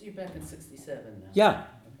 So you're back in 67 now? Yeah.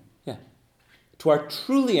 To our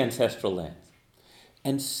truly ancestral lands.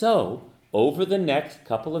 And so, over the next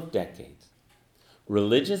couple of decades,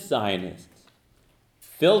 religious Zionists,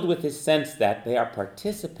 filled with this sense that they are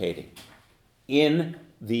participating in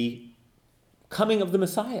the coming of the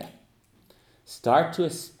Messiah, start to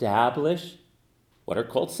establish what are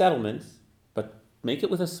called settlements, but make it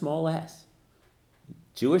with a small s.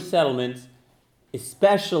 Jewish settlements,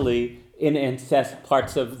 especially in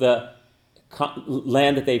parts of the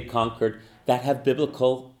land that they've conquered, that have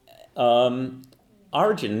biblical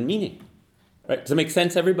origin and meaning. Right? Does it make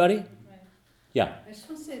sense, everybody? Right. Yeah. I just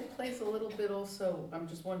want to say it plays a little bit also, I'm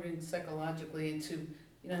just wondering psychologically into,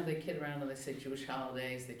 how they kid around and they say Jewish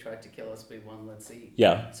holidays, they tried to kill us, we won, let's eat.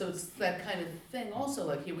 Yeah. So it's that kind of thing also,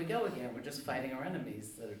 like here we go again, we're just fighting our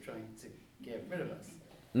enemies that are trying to get rid of us.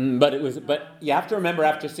 But you have to remember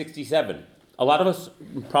after 67, a lot of us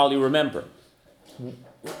probably remember,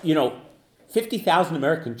 50,000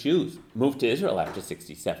 American Jews moved to Israel after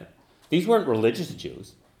 67. These weren't religious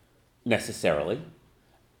Jews, necessarily.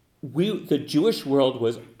 The Jewish world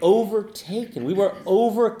was overtaken. We were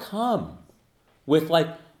overcome with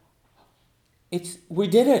we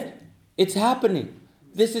did it. It's happening.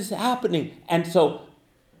 This is happening. And so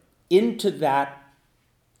into that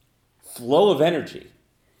flow of energy,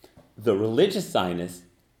 the religious Zionists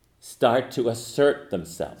start to assert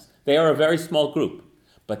themselves. They are a very small group,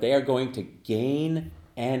 but they are going to gain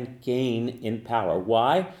and gain in power.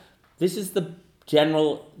 Why? This is the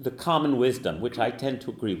common wisdom, which I tend to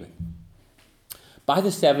agree with. By the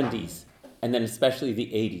 70s, and then especially the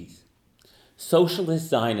 80s, socialist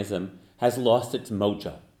Zionism has lost its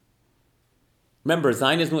mojo. Remember,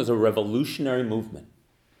 Zionism was a revolutionary movement.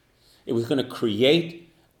 It was going to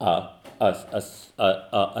create an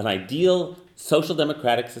ideal social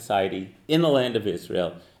democratic society in the land of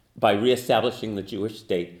Israel by reestablishing the Jewish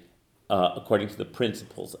state according to the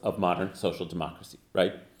principles of modern social democracy,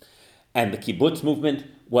 right? And the kibbutz movement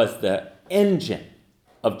was the engine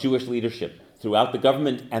of Jewish leadership throughout the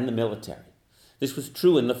government and the military. This was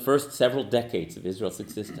true in the first several decades of Israel's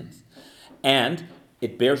existence. And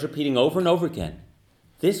it bears repeating over and over again.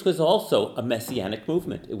 This was also a messianic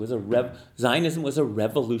movement. It was Zionism was a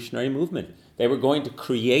revolutionary movement. They were going to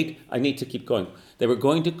create, I need to keep going, they were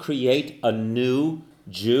going to create a new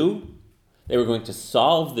Jew. They were going to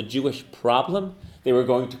solve the Jewish problem. They were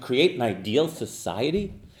going to create an ideal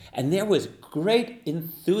society. And there was great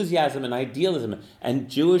enthusiasm and idealism and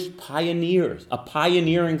Jewish pioneers, a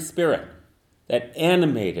pioneering spirit that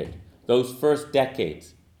animated those first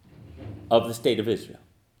decades of the state of Israel.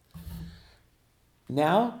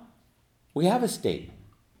 Now, we have a state.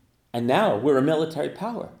 And now we're a military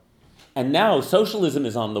power. And now socialism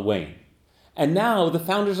is on the wane. And now the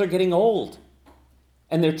founders are getting old.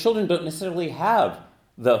 And their children don't necessarily have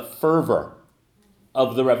the fervor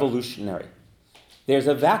of the revolutionary. There's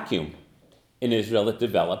a vacuum in Israel that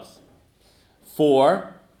develops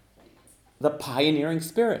for the pioneering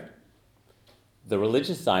spirit. The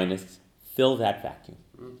religious Zionists fill that vacuum.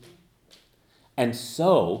 And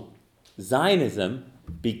so Zionism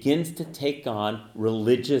begins to take on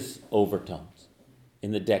religious overtones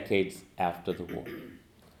in the decades after the war.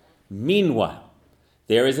 Meanwhile,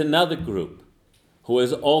 there is another group who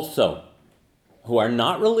are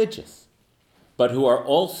not religious, but who are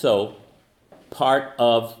also part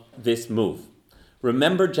of this move.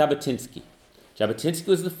 Remember Jabotinsky. Jabotinsky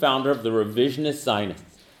was the founder of the revisionist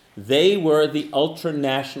Zionists. They were the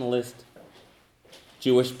ultra-nationalist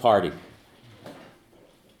Jewish party.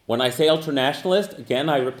 When I say ultra-nationalist, again,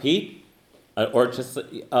 I repeat,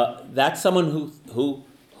 that's someone who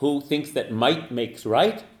who thinks that might makes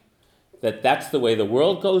right, that that's the way the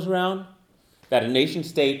world goes around, that a nation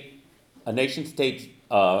state's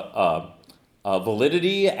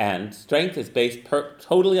validity and strength is based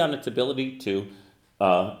totally on its ability to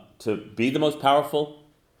be the most powerful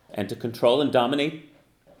and to control and dominate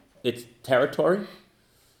its territory.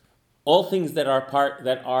 All things that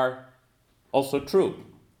are also true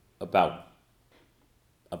about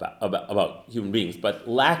human beings, but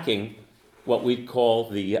lacking what we call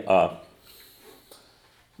the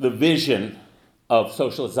vision of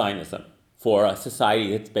social Zionism for a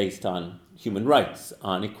society that's based on human rights,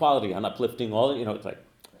 on equality, on uplifting all, it's like,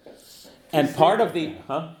 and part of the,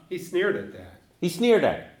 He sneered at that. He sneered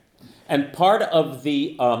at it. And part of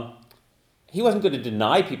the, he wasn't going to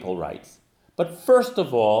deny people rights, but first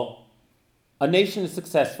of all, a nation is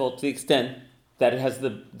successful to the extent that it has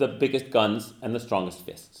the biggest guns and the strongest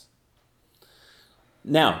fists.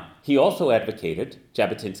 Now, he also advocated,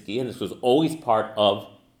 Jabotinsky, and this was always part of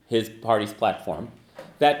his party's platform,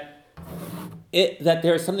 that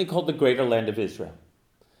there is something called the Greater Land of Israel,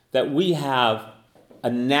 that we have a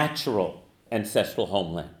natural ancestral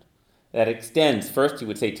homeland that extends, first he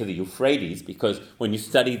would say, to the Euphrates, because when you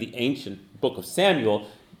study the ancient book of Samuel,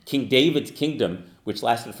 King David's kingdom, which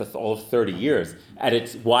lasted for all of 30 years, at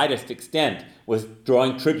its widest extent, was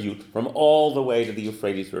drawing tribute from all the way to the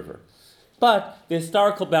Euphrates River. But the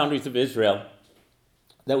historical boundaries of Israel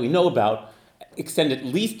that we know about extend at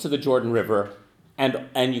least to the Jordan River,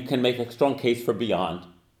 and you can make a strong case for beyond,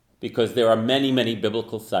 because there are many, many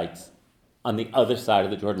biblical sites on the other side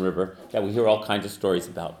of the Jordan River that we hear all kinds of stories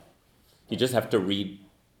about. You just have to read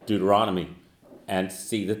Deuteronomy and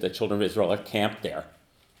see that the children of Israel are camped there.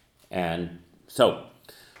 And so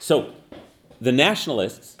the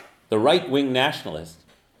nationalists, the right-wing nationalists,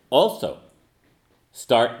 also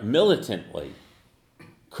start militantly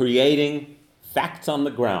creating facts on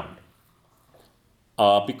the ground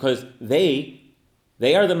because they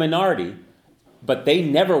are the minority, but they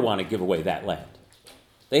never want to give away that land.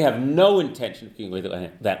 They have no intention of giving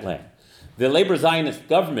away that land. The labor Zionist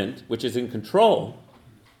government, which is in control,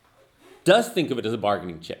 does think of it as a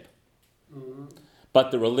bargaining chip. Mm-hmm.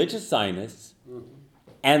 But the religious Zionists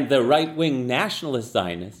and the right-wing nationalist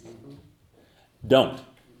Zionists don't.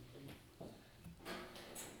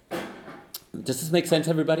 Does this make sense,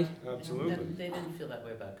 everybody? Absolutely. They didn't feel that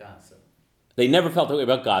way about Gaza. They never felt that way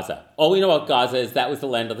about Gaza. All we know about Gaza is that was the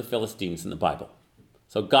land of the Philistines in the Bible.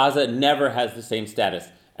 So Gaza never has the same status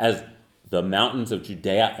as the mountains of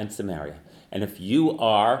Judea and Samaria. And if you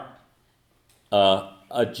are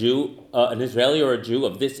a Jew, an Israeli or a Jew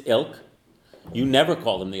of this ilk, you never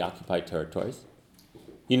call them the occupied territories.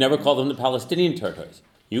 You never call them the Palestinian territories.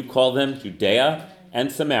 You call them Judea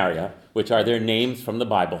and Samaria, which are their names from the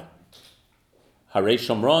Bible. Hare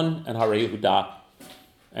Shomron and Hare Yehuda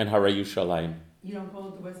and Hare Yushalayim. You don't call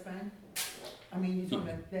it the West Bank? I mean, you're talking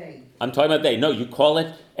about they, I'm talking about they. No, you call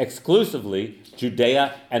it exclusively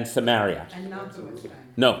Judea and Samaria. and not the West Bank,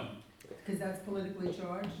 No. because that's politically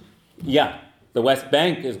charged? Yeah. The West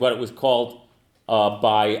Bank is what it was called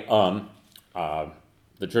by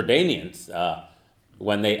the Jordanians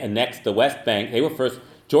when they annexed the West Bank. They were first.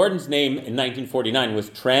 Jordan's name in 1949 was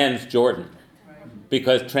Transjordan,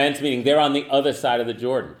 because trans meaning they're on the other side of the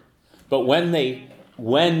Jordan. But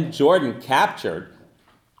when Jordan captured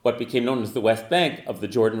what became known as the West Bank of the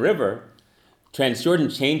Jordan River,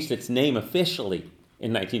 Transjordan changed its name officially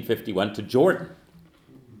in 1951 to Jordan,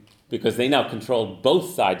 because they now controlled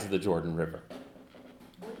both sides of the Jordan River.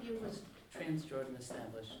 What year was Transjordan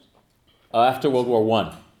established? After World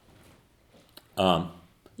War I.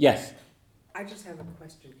 Yes. I just have a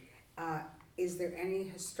question. Is there any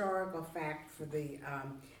historical fact for the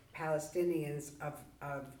Palestinians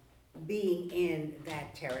of being in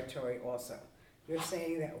that territory also? You're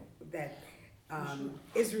saying that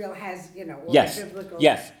Israel has, all Yes. the biblical...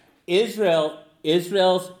 Yes.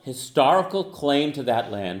 Israel's historical claim to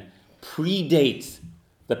that land predates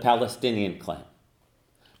the Palestinian claim.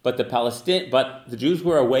 But the Jews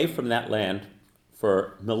were away from that land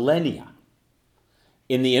for millennia.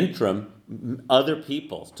 In the interim, other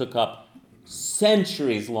peoples took up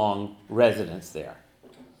centuries-long residence there.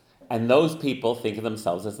 And those people think of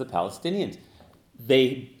themselves as the Palestinians.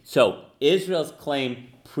 So Israel's claim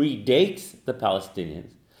predates the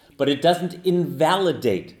Palestinians, but it doesn't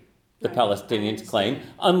invalidate the Palestinians' claim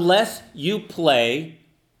unless you play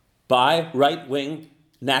by right-wing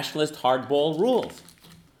nationalist hardball rules,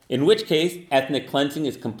 in which case ethnic cleansing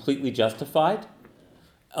is completely justified,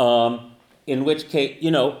 in which case,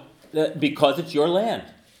 because it's your land.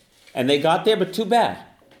 And they got there, but too bad.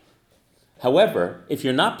 However, if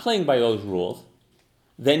you're not playing by those rules,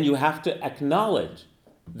 then you have to acknowledge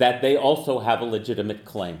that they also have a legitimate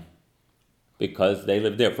claim because they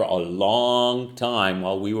lived there for a long time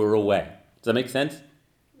while we were away. Does that make sense?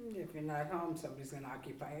 If you're not home, somebody's gonna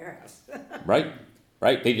occupy your house. Right?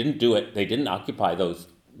 Right? They didn't do it. They didn't occupy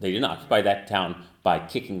that town by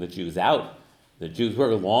kicking the Jews out. The Jews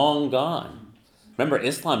were long gone. Remember,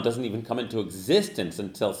 Islam doesn't even come into existence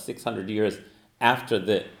until 600 years after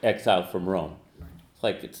the exile from Rome.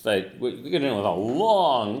 It's like we're getting a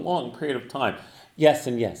long, long period of time. Yes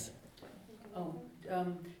and yes.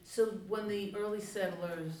 So when the early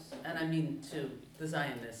settlers, and I mean the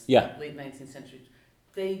Zionists, Yeah. late 19th century,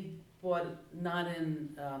 they bought not in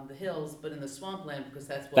the hills, but in the swampland because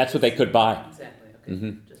that's what they could buy. Exactly. Okay.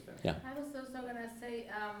 Mhm. Just very- Yeah. I was also gonna say,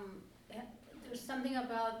 there's something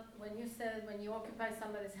about when you said when you occupy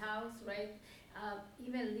somebody's house, right?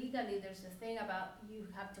 Even legally, there's a thing about you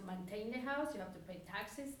have to maintain the house, you have to pay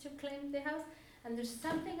taxes to claim the house, and there's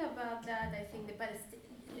something about that. I think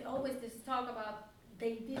always this talk about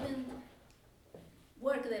they didn't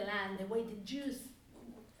work the land the way the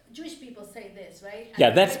Jewish people say this, right? Yeah,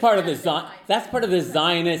 And that's they part of the justify- that's part of the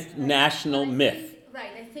Zionist national And I myth. think-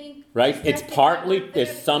 Right, I think. Right? it's It's justified partly over there's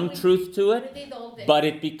there some because truth to we it, did all this. but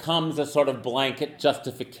it becomes a sort of blanket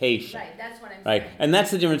justification. Right, that's what I'm Right? saying. And that's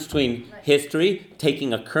the difference between Right. history,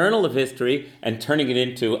 taking a kernel of history, and turning it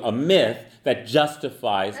into a myth that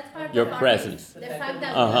justifies That's part of your the presence. The fact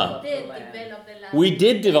that Uh-huh. we did develop the land. We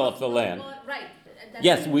did develop the land. Right. That's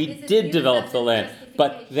Yes, it. we This is did used develop as the a land.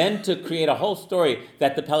 But justification. then to create a whole story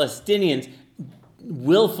that the Palestinians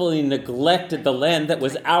willfully neglected the land that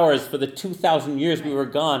was ours for the 2,000 years we were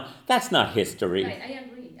gone, that's not history. Right, I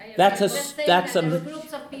agree. That's I'm a- just saying that's that a- there were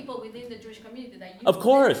groups of people within the Jewish community that used Of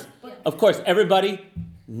course, this. of course, everybody,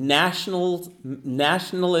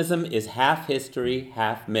 nationalism is half history,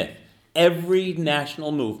 half myth. Every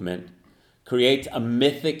national movement creates a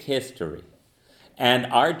mythic history. And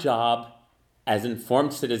our job as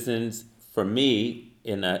informed citizens, my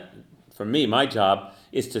job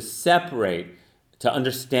is to separate, to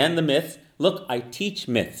understand the myths. Look, I teach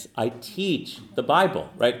myths. I teach the Bible,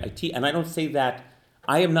 right? And I don't say that.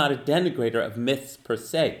 I am not a denigrator of myths per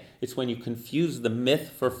se. It's when you confuse the myth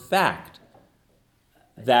for fact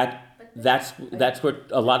that's where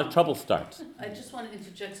a lot of trouble starts. I just want to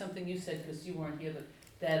interject something you said because you weren't here,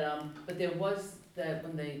 but there was that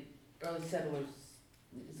when the early settlers,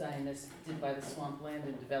 Zionists, did buy the swampland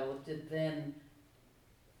and developed it, then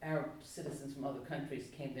Arab citizens from other countries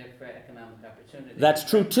came there for economic opportunity. That's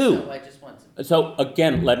true too. So I just want to, So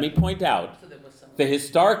again, let me point out, so there was some. the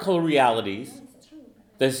historical realities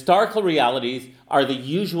are the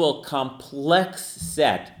usual complex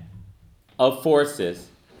set of forces,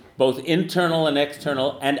 both internal and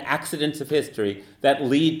external, and accidents of history that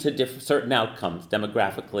lead to certain outcomes,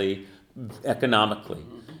 demographically, economically.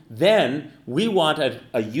 Then we want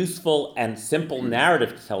a useful and simple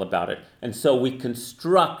narrative to tell about it, and so we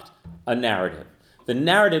construct a narrative. The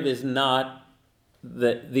narrative is not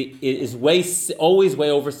is always way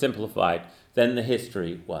oversimplified than the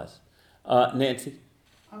history was. Nancy.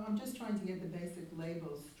 I'm just trying to get the basic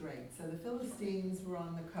labels straight. So the Philistines were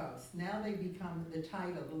on the coast. Now they become the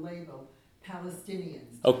title, the label,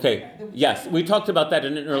 Palestinians. Okay. Yes, we talked about that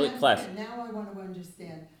in an early class. Now I want to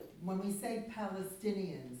understand, when we say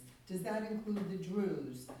Palestinians, does that include the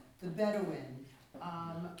Druze, the Bedouin?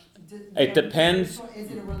 It depends.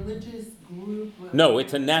 Is it a religious group? No,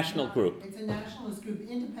 it's a national group. It's a nationalist group,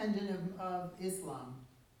 independent of Islam.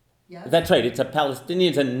 Yes? That's right. It's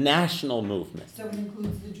a national movement. So it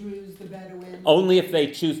includes the Druze, the Bedouin? Only if they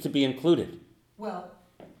choose to be included. Well,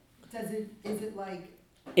 is it like?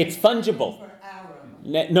 It's fungible. For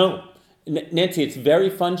Arab? No, Nancy, it's very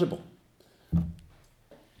fungible.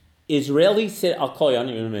 I'll call you on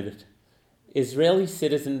you in a minute.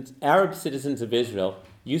 Arab citizens of Israel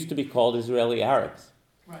used to be called Israeli Arabs.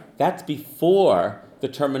 Right. That's before the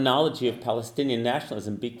terminology of Palestinian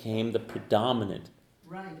nationalism became the predominant.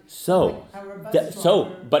 Right.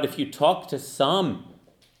 But if you talk to some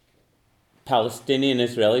Palestinian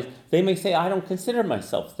Israelis, they may say, I don't consider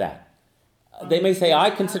myself that. They may say, I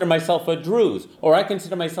consider myself a Druze, or I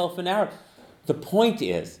consider myself an Arab. The point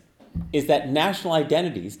is that national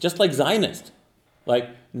identities, just like Zionist, like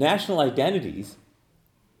national identities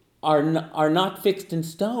are not fixed in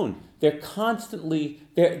stone. They're constantly,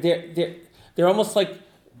 they're almost like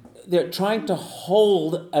they're trying to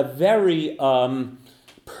hold a very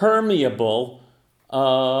permeable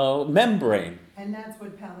membrane. And that's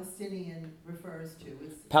what Palestinian refers to.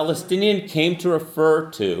 Palestinian came to refer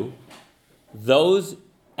to those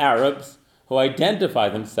Arabs who identify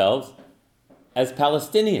themselves as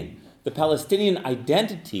Palestinian. The Palestinian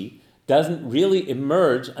identity doesn't really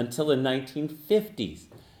emerge until the 1950s.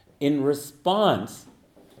 in response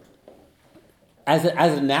as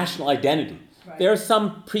a national identity. Right. There are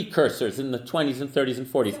some precursors in the 20s and 30s and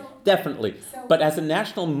 40s, So- definitely. so- But as a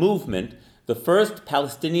national movement, the first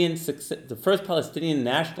Palestinian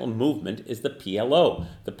national movement is the PLO,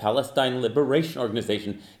 the Palestine Liberation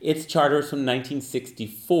Organization. Its charter is from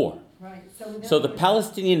 1964. Right, So the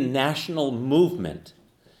Palestinian national movement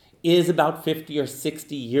is about 50 or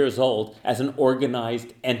 60 years old as an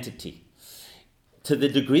organized entity. To the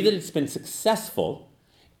degree that it's been successful,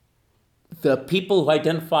 the people who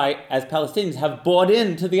identify as Palestinians have bought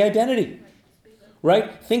into the identity.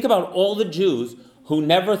 Right? Think about all the Jews who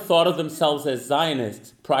never thought of themselves as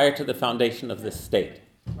Zionists prior to the foundation of this state.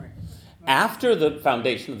 Right. After the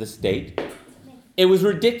foundation of the state, it was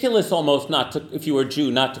ridiculous almost not to, if you were a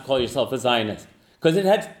Jew, not to call yourself a Zionist. Because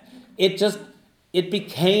it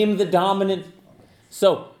became the dominant.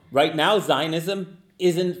 So right now, Zionism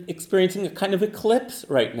is experiencing a kind of eclipse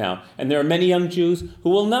right now. And there are many young Jews who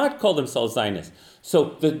will not call themselves Zionists.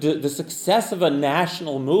 So the success of a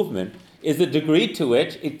national movement is the degree to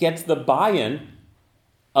which it gets the buy-in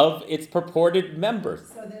of its purported members.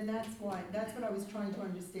 So then that's what I was trying to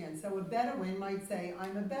understand. So a Bedouin might say,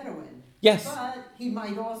 I'm a Bedouin. Yes. But he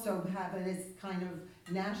might also have this kind of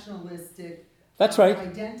nationalistic That's right.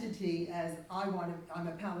 identity as I'm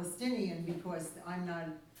a Palestinian because I'm not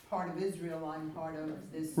part of Israel, I'm part of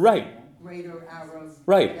this Right. greater Arab.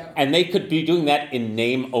 Right. whatever. And they could be doing that in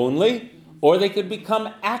name only, or they could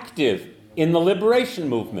become active in the liberation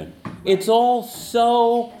movement. It's all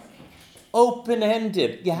so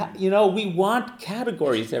open-ended. Yeah, we want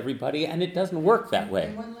categories, everybody, and it doesn't work that way.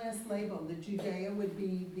 And one last label, the Judea would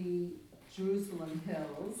be the Jerusalem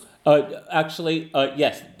hills.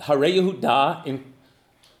 Yes, Hare Yehuda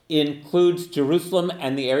includes Jerusalem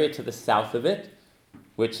and the area to the south of it,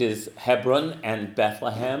 which is Hebron and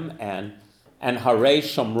Bethlehem, and Hare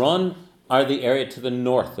Shomron are the area to the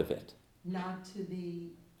north of it. Not to the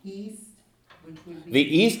east, which would be...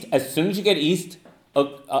 The east, as soon as you get east,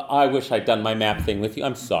 I wish I'd done my map thing with you,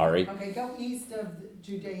 I'm sorry. Okay, go east of the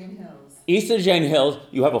Judean hills. East of Jane Hills,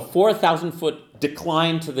 you have a 4,000-foot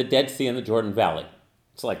decline to the Dead Sea and the Jordan Valley.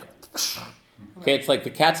 It's like, okay, it's like the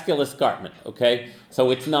Catskill Escarpment, okay?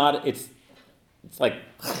 So it's like,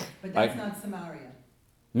 But that's right? not Samaria.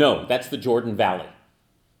 No, that's the Jordan Valley.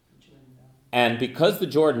 And because the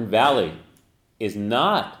Jordan Valley is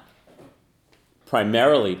not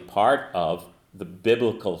primarily part of the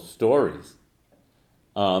biblical stories,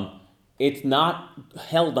 it's not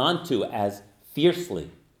held onto as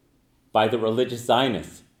fiercely by the religious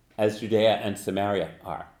Zionists as Judea and Samaria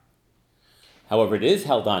are. However, it is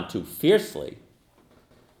held onto fiercely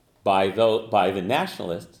by the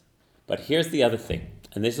nationalists. But here's the other thing,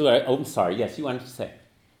 and this is what I'm sorry. Yes, you wanted to say.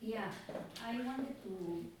 Yeah, I wanted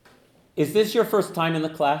to, Is this your first time in the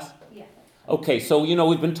class? yeah. Okay, so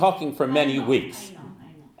we've been talking for many weeks, I know.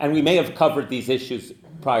 and we may have covered these issues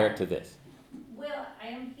prior to this. Well, I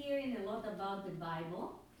am hearing a lot about the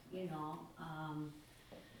Bible,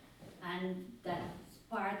 and that's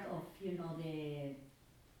part of,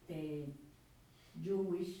 the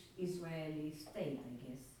Jewish Israeli state, I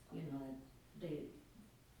guess,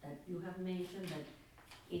 that you have mentioned that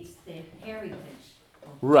it's the heritage of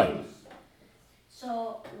Right. Jews.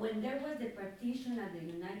 So when there was the partition at the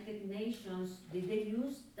United Nations, did they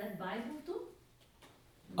use that Bible too?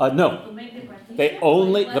 No, To make the partition? they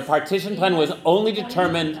Or it the partition plan was only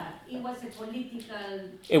determined. political? It was a political.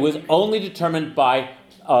 It was only determined by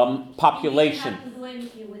population. It didn't have to do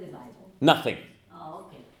anything with the Bible. Nothing. Oh,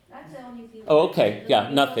 okay. That's the only thing. Oh, okay. Yeah,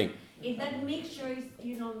 Because nothing. If that mixture is,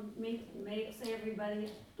 makes everybody,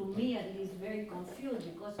 to me at least, very confused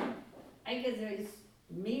because I guess there is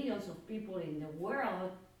millions of people in the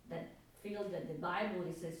world that feel that the Bible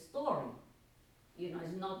is a story. It's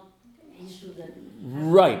not an issue that.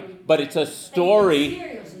 Right, but it's a story.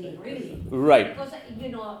 Seriously, really. Right. Because,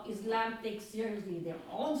 Islam takes seriously their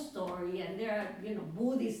own story, and there are,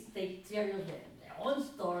 Buddhists take seriously their own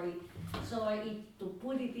story. So to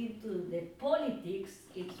put it into the politics,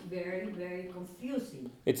 it's very, very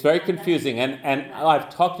confusing. It's very confusing, and I've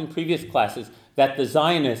talked in previous classes that the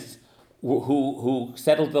Zionists who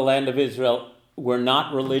settled the land of Israel were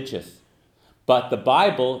not religious, but the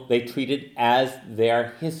Bible they treated as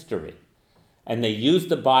their history, and they used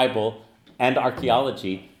the Bible and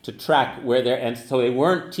archaeology to track where their ancestors. So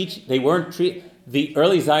the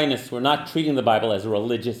early Zionists were not treating the Bible as a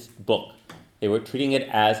religious book. They were treating it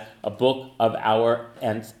as a book of our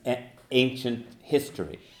ancient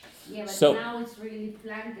history. Yeah, but So- now it's really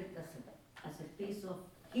planted as a piece of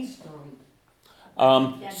history.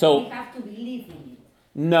 That So we have to believe in it.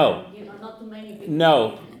 no, Not too many people.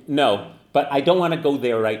 no. but I don't want to go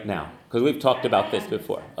there right now, because we've talked about this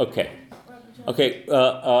before. Okay. Okay,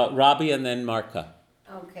 Robbie and then Marka.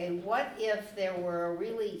 Okay, what if there were a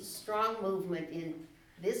really strong movement in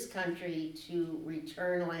this country to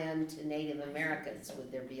return land to Native Americans?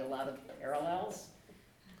 Would there be a lot of parallels?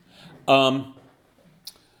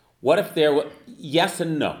 What if there were, yes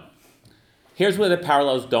and no. Here's where the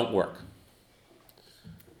parallels don't work.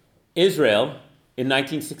 Israel, in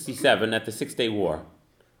 1967, at the Six-Day War,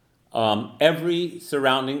 every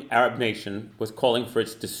surrounding Arab nation was calling for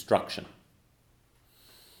its destruction.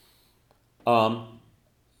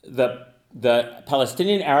 The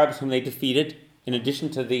Palestinian Arabs whom they defeated, in addition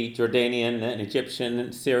to the Jordanian and Egyptian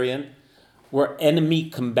and Syrian, were enemy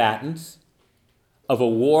combatants of a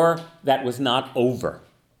war that was not over.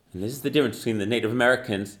 And this is the difference between the Native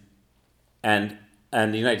Americans and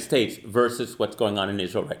the United States versus what's going on in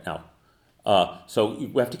Israel right now. So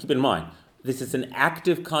we have to keep in mind, this is an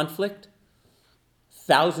active conflict.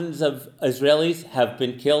 Thousands of Israelis have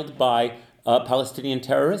been killed by Palestinian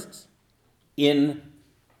terrorists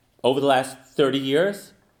over the last 30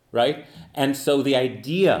 years, right? And so the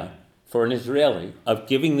idea for an Israeli of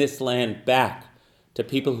giving this land back to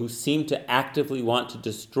people who seem to actively want to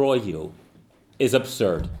destroy you is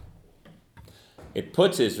absurd. It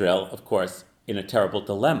puts Israel, of course, in a terrible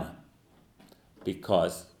dilemma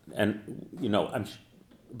because,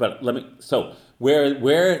 so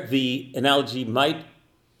where the analogy might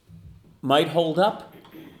hold up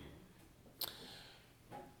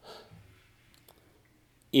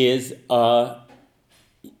is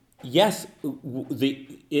yes,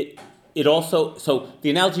 it also, so the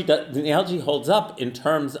analogy holds up in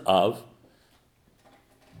terms of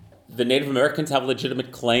the Native Americans have a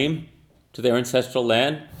legitimate claim to their ancestral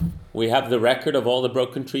land. We have the record of all the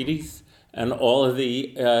broken treaties and all of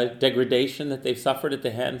the degradation that they've suffered at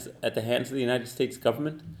the hands of the United States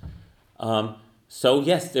government. So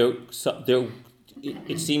yes,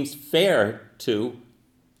 it seems fair to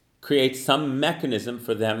create some mechanism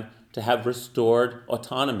for them to have restored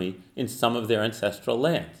autonomy in some of their ancestral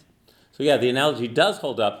lands. So yeah, the analogy does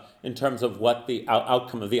hold up in terms of what the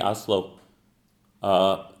outcome of the Oslo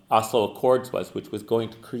Accords was, which was going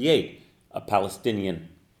to create a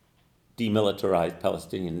demilitarized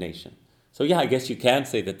Palestinian nation. So yeah, I guess you can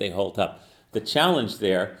say that they hold up. The challenge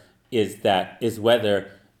there is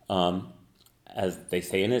whether, as they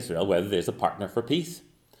say in Israel, whether there's a partner for peace.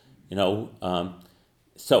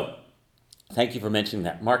 So, thank you for mentioning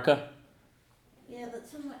that. Marka? Yeah, that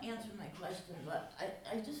somewhat answered my question, but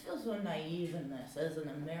I just feel so naive in this as an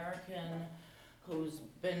American who's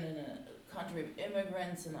been in a country of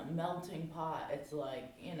immigrants and a melting pot. It's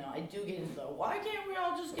like, I do get into the why can't we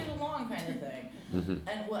all just get along kind of thing. Mm-hmm.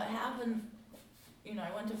 And what happened,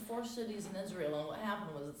 I went to 4 cities in Israel, and what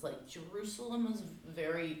happened was it's like Jerusalem is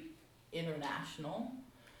very international.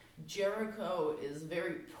 Jericho is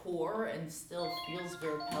very poor and still feels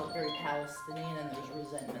very Palestinian, and there's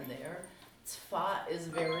resentment there. Tzfat is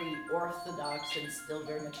very Orthodox and still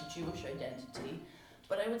very much a Jewish identity.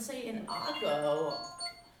 But I would say in Akko,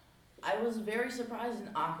 I was very surprised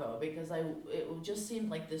in Akko because it just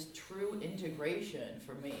seemed like this true integration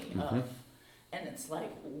for me. Mm-hmm. And it's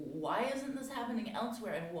like, why isn't this happening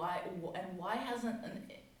elsewhere? And why hasn't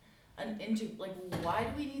why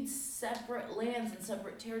do we need separate lands and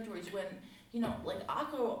separate territories when, like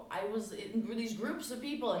Akko, I was in these groups of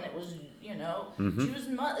people and it was, Mm-hmm. Jews,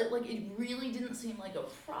 it really didn't seem like a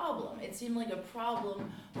problem. It seemed like a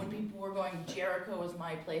problem when people were going, Jericho is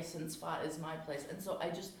my place and Tzfat is my place. And so I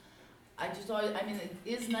just always, it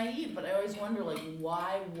is naive, but I always wonder,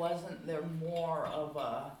 why wasn't there more of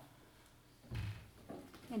a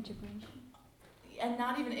integration? And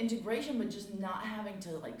not even integration, but just not having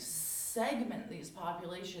to segment these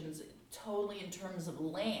populations totally in terms of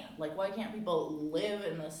land. Why can't people live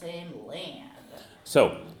in the same land?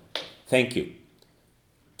 So, thank you.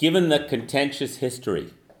 Given the contentious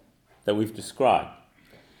history that we've described,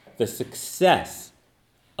 the success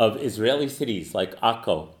of Israeli cities like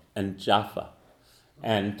Akko and Jaffa,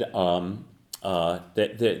 and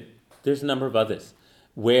there's a number of others,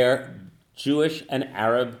 where Jewish and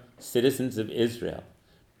Arab citizens of Israel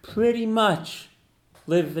pretty much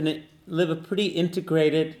live a pretty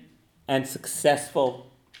integrated and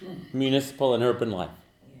successful municipal and urban life.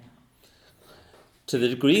 Yeah. To the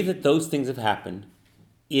degree that those things have happened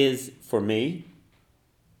is, for me,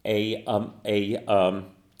 a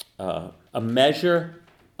measure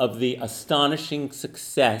of the astonishing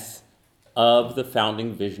success of the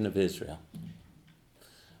founding vision of Israel,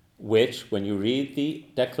 which, when you read the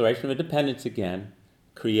Declaration of Independence again,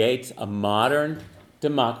 creates a modern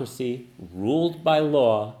democracy ruled by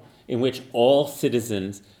law in which all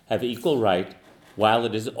citizens have equal right, while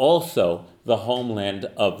it is also the homeland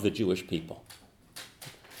of the Jewish people.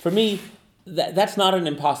 For me, that's not an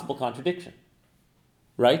impossible contradiction,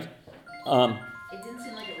 right? It didn't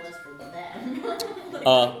seem like it was for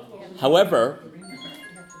them. However,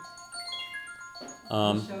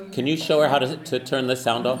 can you show her how to turn the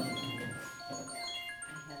sound off?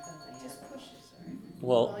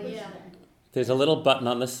 Well, yeah. there's a little button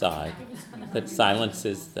on the side that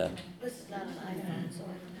silences the. This is not an iPhone, so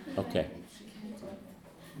Okay.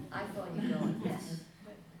 I thought you were going, yes.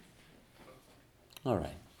 All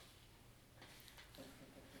right.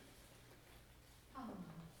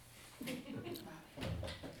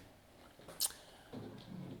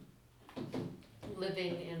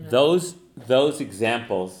 Living in a. Those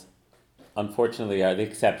examples, unfortunately, are the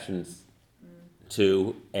exceptions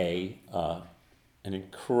to an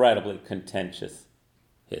incredibly contentious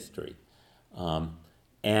history.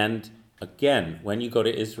 And again, when you go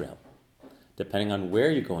to Israel, depending on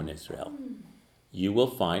where you go in Israel, you will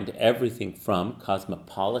find everything from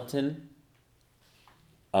cosmopolitan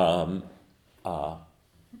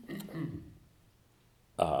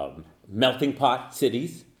melting pot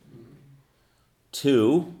cities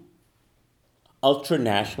to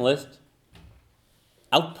ultra-nationalist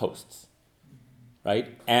outposts,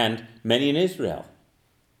 right? And many in Israel.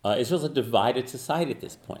 Israel's a divided society at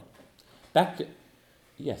this point. Back to,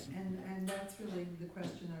 yes. And that's really the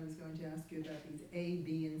question I was going to ask you about these A,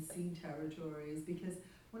 B, and C territories, because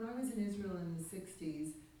when I was in Israel in the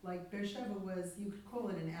 60s, like Beersheba was, you could call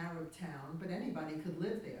it an Arab town, but anybody could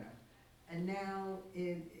live there. And now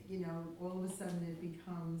all of a sudden it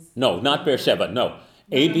becomes. No, not Beersheba, no.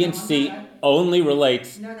 A, B, and I'm C not- only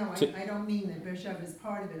relates No, to- I don't mean that Beersheba is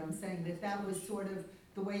part of it. I'm saying that was sort of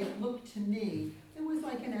the way it looked to me. It was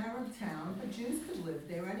like an Arab town, but Jews could live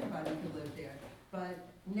there, anybody could live there. But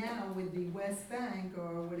now with the West Bank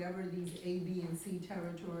or whatever these A, B, and C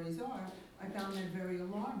territories are, I found that very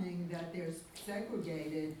alarming that they're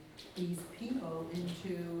segregated these people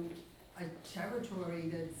into a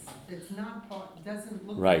territory that's not part, doesn't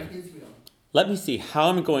look Right. like Israel. Let me see how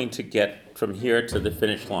I'm going to get from here to the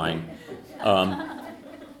finish line.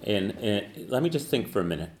 Let me just think for a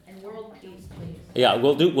minute. And world peace, please. Yeah,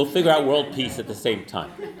 we'll figure out world peace at the same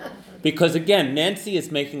time. Because again, Nancy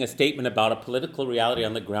is making a statement about a political reality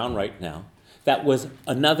on the ground right now that was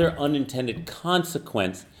another unintended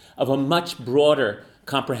consequence of a much broader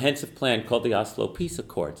comprehensive plan called the Oslo Peace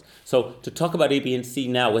Accords. So to talk about A, B, and C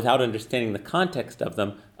now without understanding the context of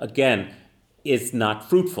them, again, is not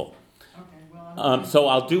fruitful. Okay, well, So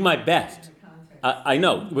I'll do my best. in the context. I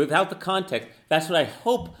know, without the context, that's what I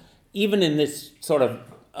hope, even in this sort of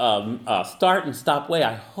start and stop way,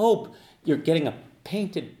 I hope you're getting a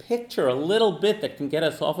painted picture a little bit that can get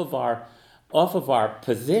us off of our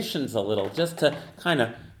positions a little, just to kind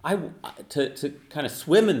of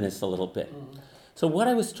swim in this a little bit. So what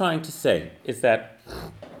I was trying to say is that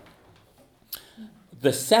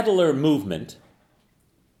the settler movement,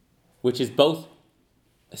 which is both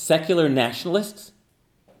secular nationalists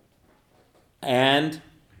and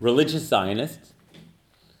religious Zionists,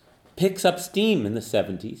 picks up steam in the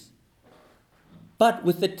 70s, but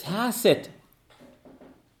with the tacit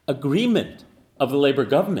agreement of the Labor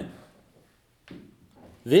government.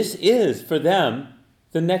 This is, for them,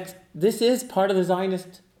 this is part of the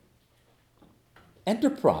Zionist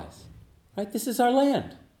enterprise, right? This is our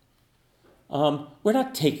land. We're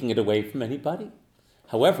not taking it away from anybody.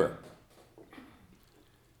 However,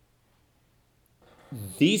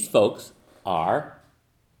 these folks are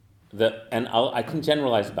I can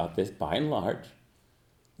generalize about this by and large,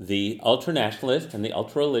 the ultra-nationalists and the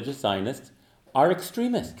ultra-religious Zionists are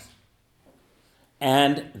extremists.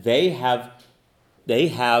 And they have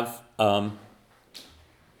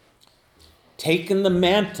taken the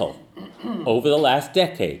mantle over the last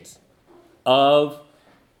decades of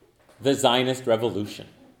the Zionist revolution.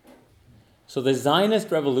 So the Zionist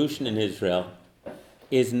revolution in Israel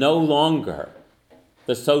is no longer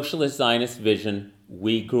the socialist Zionist vision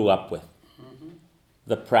we grew up with.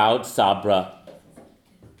 The proud Sabra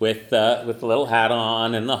with the little hat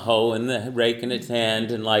on and the hoe and the rake in its hand,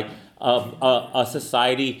 and like a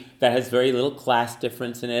society that has very little class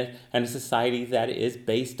difference in it, and a society that is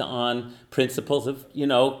based on principles of,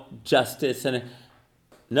 justice. And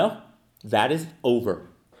no, that is over.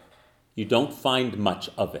 You don't find much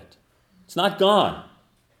of it. It's not gone,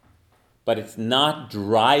 but it's not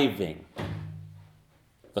driving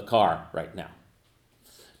the car right now.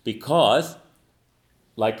 Because,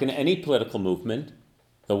 like in any political movement,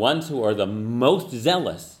 the ones who are the most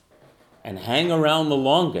zealous and hang around the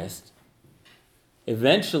longest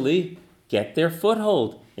eventually get their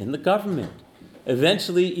foothold in the government.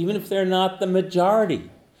 Eventually, even if they're not the majority,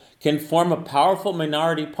 can form a powerful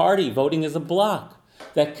minority party voting as a bloc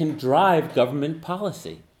that can drive government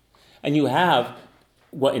policy. And you have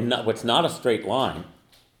what's not a straight line,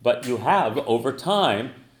 but you have, over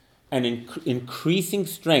time, an increasing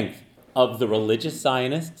strength of the religious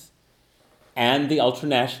Zionists and the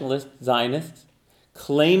ultranationalist Zionists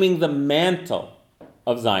claiming the mantle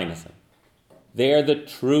of Zionism. They're the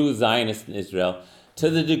true Zionists in Israel, to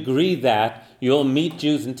the degree that you'll meet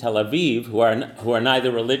Jews in Tel Aviv who are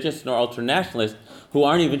neither religious nor ultranationalist, who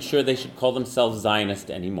aren't even sure they should call themselves Zionist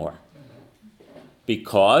anymore.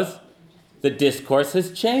 Because the discourse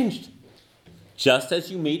has changed. Just as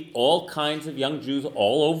you meet all kinds of young Jews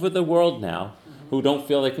all over the world now who don't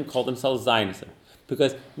feel they can call themselves Zionism.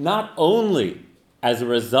 Because not only as a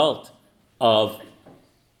result of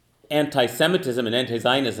anti-Semitism and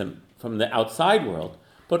anti-Zionism from the outside world,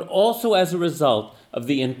 but also as a result of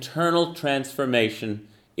the internal transformation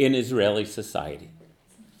in Israeli society.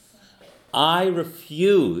 I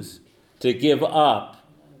refuse to give up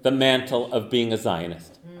the mantle of being a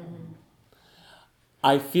Zionist.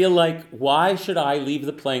 I feel like, why should I leave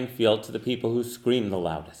the playing field to the people who scream the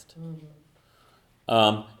loudest?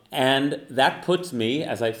 And that puts me,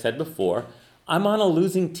 as I've said before, I'm on a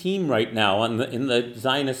losing team right now in the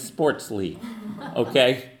Zionist sports league,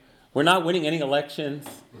 okay? We're not winning any elections.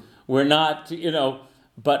 We're not,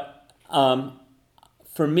 but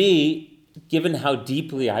for me, given how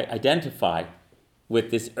deeply I identify with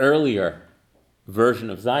this earlier version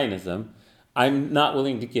of Zionism, I'm not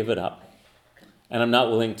willing to give it up. And I'm not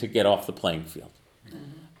willing to get off the playing field.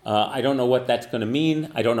 I don't know what that's going to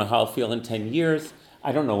mean. I don't know how I'll feel in 10 years.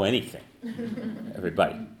 I don't know anything,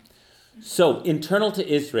 everybody. So, internal to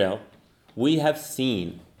Israel, we have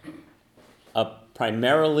seen a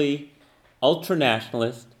primarily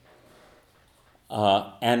ultranationalist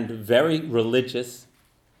and very religious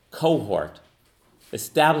cohort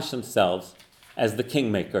establish themselves as the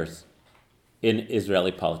kingmakers in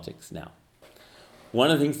Israeli politics now. One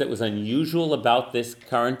of the things that was unusual about this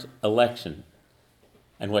current election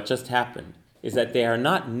and what just happened is that they are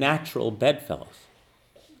not natural bedfellows.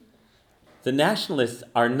 The nationalists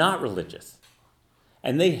are not religious,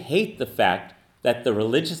 and they hate the fact that the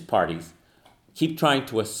religious parties keep trying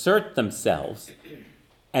to assert themselves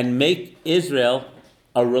and make Israel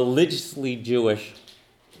a religiously Jewish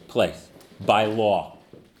place by law.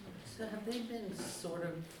 So have they been sort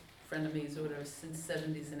of frenemies or whatever since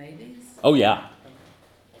 70s and 80s? Oh, yeah.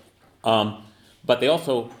 But they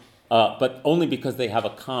also, but only because they have a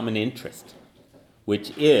common interest,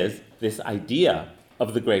 which is this idea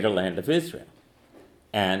of the greater land of Israel.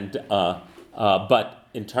 And but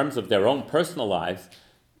in terms of their own personal lives,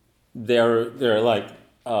 they're like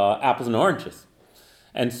apples and oranges.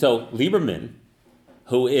 And so Lieberman,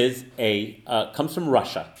 who is comes from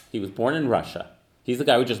Russia, he was born in Russia. He's the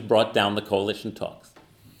guy who just brought down the coalition talks.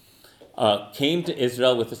 Came to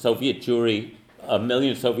Israel with the Soviet Jewry. 1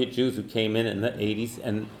 million Soviet Jews who came in the 80s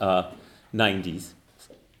and 90s.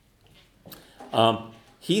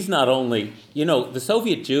 He's not only, the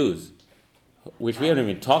Soviet Jews, which we haven't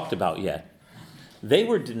even talked about yet, they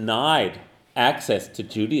were denied access to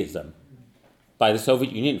Judaism by the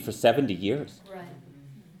Soviet Union for 70 years. Right.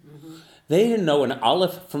 They didn't know an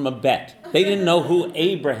aleph from a bet. They didn't know who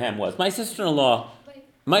Abraham was. My sister-in-law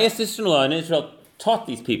in Israel taught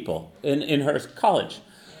these people in her college.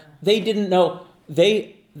 They didn't know.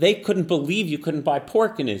 They couldn't believe you couldn't buy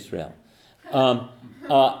pork in Israel.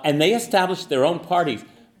 And they established their own parties.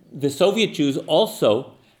 The Soviet Jews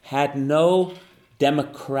also had no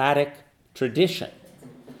democratic tradition.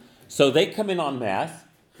 So they come in en masse,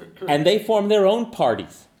 and they form their own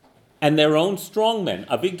parties and their own strongmen.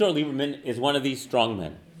 Avigdor Lieberman is one of these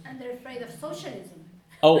strongmen. And they're afraid of socialism.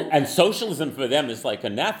 Oh, and socialism for them is like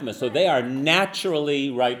anathema. So they are naturally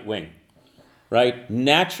right-wing, right?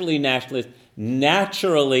 Naturally nationalist,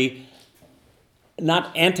 naturally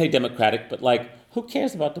not anti-democratic, but like, who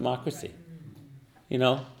cares about democracy?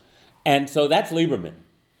 And so that's Lieberman.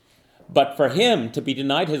 But for him to be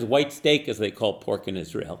denied his white steak, as they call pork in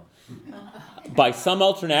Israel, by some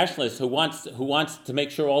ultranationalist who wants to make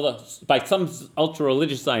sure by some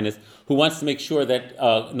ultra-religious Zionist who wants to make sure that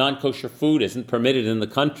non-kosher food isn't permitted in the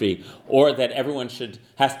country, or that everyone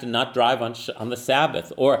has to not drive on the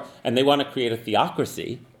Sabbath, and they want to create a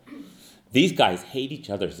theocracy. These guys hate each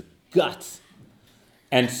other's guts,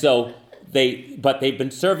 and so they've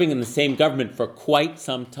been serving in the same government for quite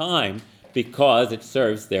some time because it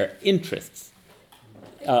serves their interests.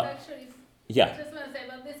 It's actually, yeah. I just want to say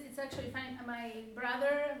about this, it's actually fine. My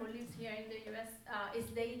brother, who lives here in the U.S., is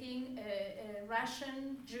dating a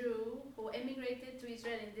Russian Jew who emigrated to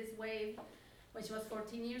Israel in this wave when she was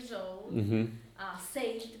 14 years old. Mm-hmm.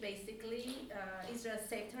 Saved basically. Israel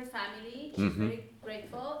saved her family. She's Mhm. very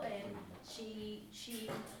grateful, and she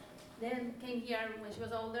then came here when she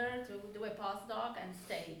was older to do a postdoc and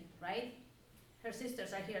stayed. Right. Her sisters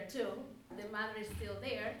are here too. The mother is still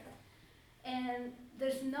there, and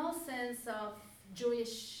there's no sense of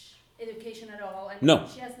Jewish education at all. And No.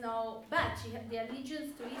 she has no, but the allegiance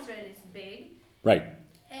to Israel is big. Right.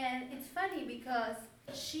 And it's funny because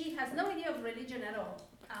she has no idea of religion at all.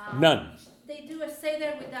 None. They do a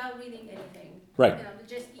seder without reading anything. Right. You know, they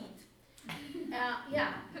just eat.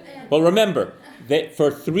 Yeah. And, Well, remember that for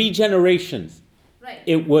 3 generations, right.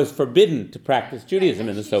 it was forbidden to practice Judaism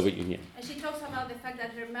Right, in the and Soviet Union. And she talks about the fact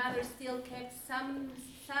that her mother still kept some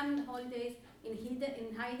holidays in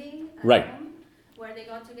hiding at Right. home, where they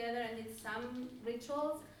got together and did some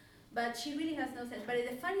rituals. But she really has no sense. But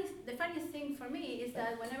the funniest thing for me is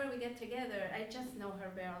that whenever we get together, I just know her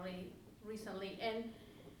barely recently, and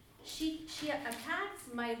she attacks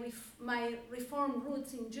my Reform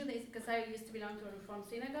roots in Judaism, because I used to belong to a Reform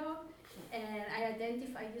synagogue, and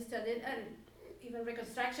even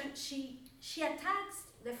Reconstruction. She attacks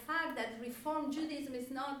the fact that Reform Judaism is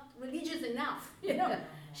not religious enough. You know,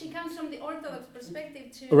 she comes from the Orthodox perspective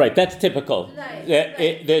to Right, that's typical. Right,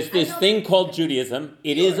 There's I this know- thing called Judaism.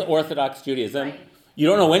 It is Sure. Orthodox Judaism. Right. You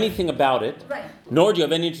don't know anything about it, Right. nor do you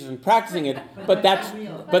have any interest in practicing it, but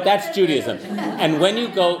that's Judaism. And when you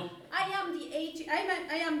go,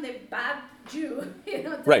 I am the bad Jew, you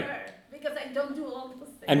know, to Right. her, because I don't do all those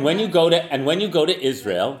things. and when you go to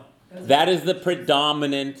Israel, that is the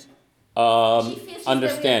predominant She feels she's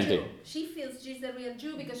understanding. The real Jew. She feels she's the real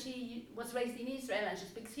Jew because she was raised in Israel and she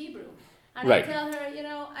speaks Hebrew. And Right. I tell her, you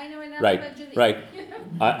know, I know enough Right, about Judaism. right. You know?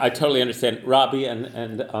 I totally understand. Robbie and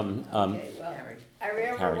Okay, well, Harry. I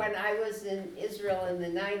remember Harry. when I was in Israel in the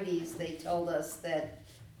 90s, they told us that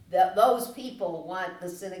those people want the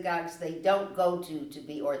synagogues they don't go to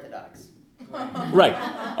be Orthodox. Right.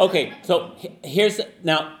 Okay. So here's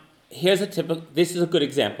a typical. This is a good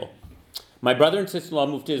example. My brother and sister-in-law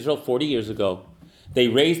moved to Israel 40 years ago. They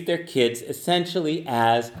raised their kids essentially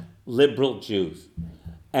as liberal Jews,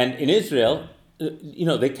 and in Israel,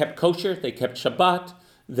 they kept kosher, they kept Shabbat.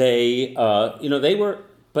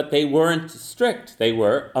 But they weren't strict. They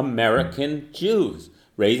were American Jews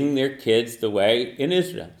raising their kids the way in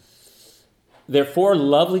Israel. Their 4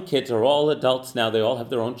 lovely kids are all adults now. They all have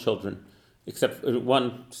their own children, except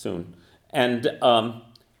one soon. And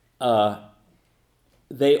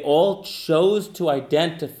they all chose to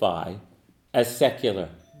identify as secular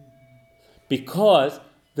because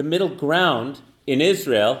the middle ground in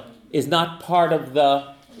Israel is not part of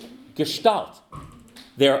the gestalt.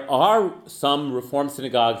 There are some Reform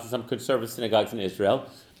synagogues and some conservative synagogues in Israel,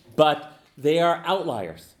 but they are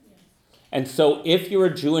outliers. And so if you're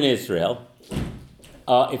a Jew in Israel,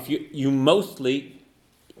 if you mostly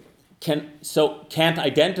can't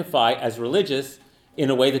identify as religious in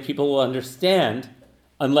a way that people will understand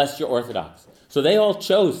unless you're Orthodox. So they all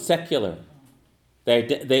chose secular.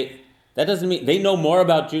 That doesn't mean they know more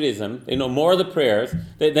about Judaism, they know more of the prayers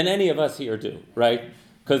than any of us here do, right?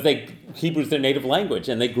 Because Hebrew's their native language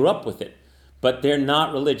and they grew up with it. But they're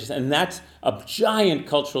not religious. And that's a giant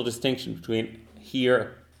cultural distinction between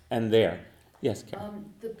here and there. Yes, Karen?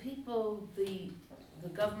 The people, the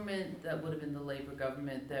government that would have been the Labor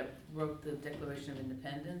government that wrote the Declaration of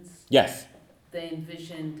Independence, Yes. they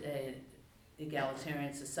envisioned a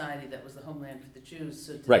egalitarian society that was the homeland for the Jews.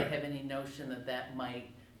 So did Right. they have any notion that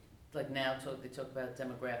might, like now they talk about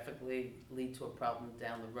demographically lead to a problem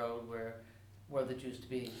down the road where the Jews to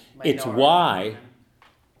be minority? It's why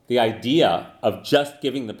the idea of just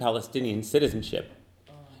giving the Palestinian citizenship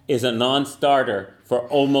is a non-starter for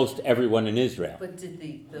almost everyone in Israel. But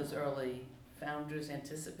did those early founders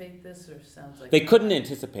anticipate this, or sounds like They couldn't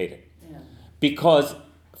anticipate it Yeah. because,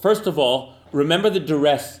 first of all, remember the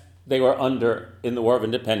duress they were under in the War of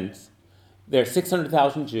Independence. There are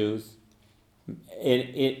 600,000 Jews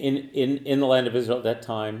in the land of Israel at that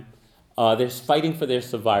time. They're fighting for their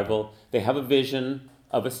survival. They have a vision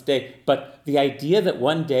of a state. But the idea that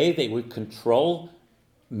one day they would control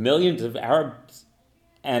millions of Arabs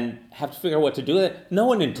and have to figure out what to do with it, no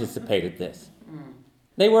one anticipated this.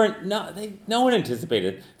 No one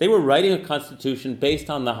anticipated it. They were writing a constitution based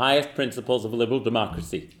on the highest principles of liberal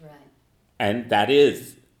democracy. Right. And that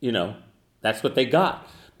is, that's what they got.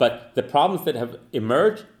 But the problems that have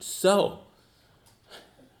emerged,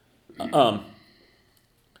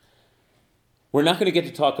 we're not going to get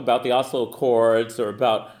to talk about the Oslo Accords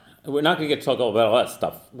we're not going to get to talk about all that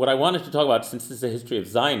stuff. What I wanted to talk about, since this is a history of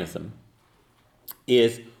Zionism,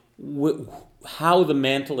 is how the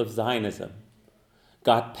mantle of Zionism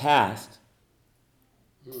got passed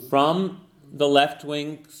from the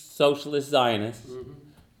left-wing socialist Zionists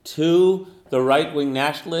to the right-wing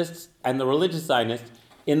nationalists and the religious Zionists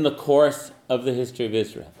in the course of the history of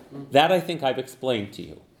Israel. That I think I've explained to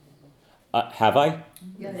you. Have I?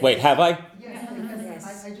 Yes. Wait, have I? Yes, because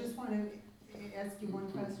Yes. I just want to ask you one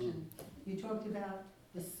question. You talked about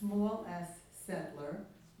the small s settler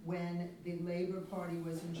when the Labor Party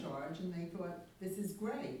was in charge, and they thought, this is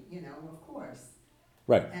great, of course.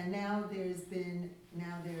 Right, And now there's the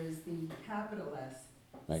capital S.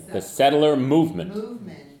 right. The settler movement.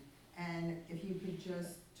 And if you could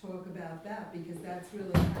just talk about that, because that's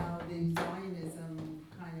really how the Zionism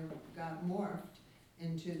kind of got morphed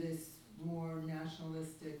into this more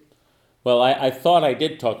nationalistic. Well, I thought I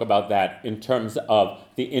did talk about that in terms of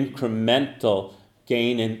the incremental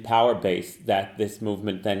gain in power base that this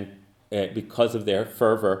movement then, because of their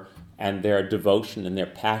fervor and their devotion and their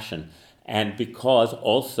passion, and because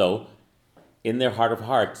also in their heart of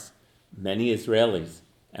hearts, many Israelis,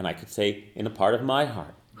 and I could say in a part of my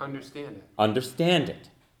heart, Understand it. understand it.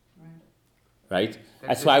 Right? That's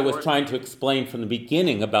That's why I was important. trying to explain from the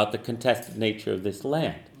beginning about the contested nature of this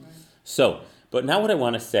land. So, but now what I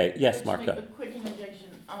want to say, yes, Just Marco. make a quick interjection.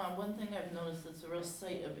 One thing I've noticed that's a real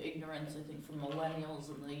sight of ignorance, I think, for millennials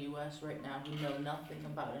in the U.S. right now who know nothing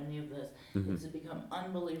about any of this, Mhm. is to become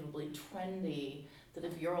unbelievably trendy. That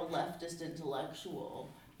if you're a leftist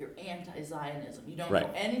intellectual, you're anti-Zionism. You don't Right.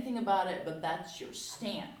 know anything about it, but that's your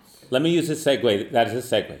stance. Let me use a segue. That is a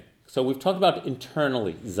segue. So we've talked about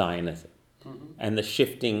internally Zionism and the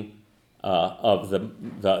shifting of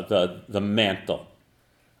the mantle.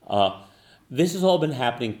 This has all been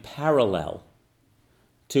happening parallel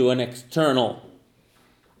to an external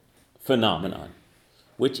phenomenon,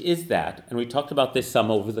 which is that, and we talked about this some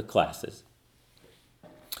over the classes,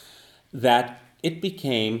 that it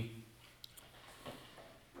became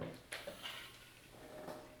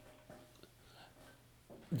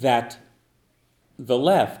that the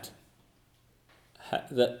left,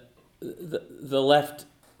 the left,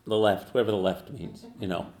 whatever the left means,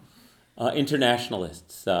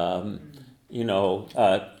 internationalists,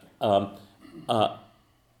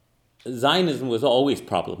 Zionism was always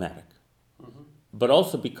problematic, but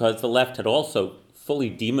also because the left had also fully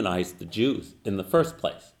demonized the Jews in the first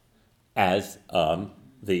place, as both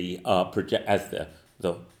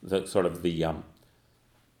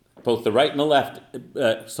the right and the left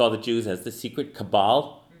saw the Jews as the secret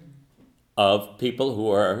cabal of people who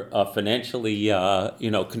are financially,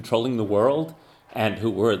 controlling the world, and who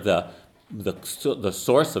were the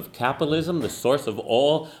source of capitalism, the source of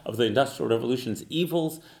all of the Industrial Revolution's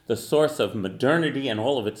evils, the source of modernity and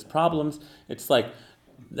all of its problems. It's like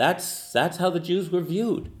that's how the Jews were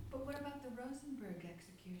viewed. But what about the Rosenberg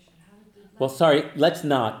execution? How did the Well, sorry, let's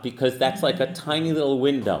not, because that's like a tiny little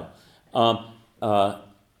window. So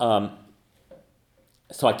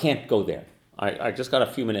I can't go there. I just got a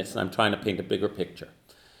few minutes, and I'm trying to paint a bigger picture.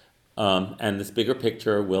 And this bigger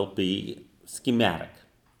picture will be schematic.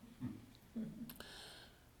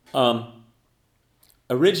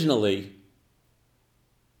 Originally,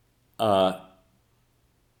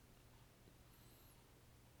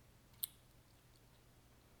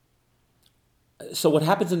 so what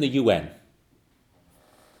happens in the UN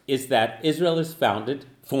is that Israel is formed,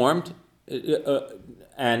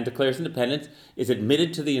 and declares independence, is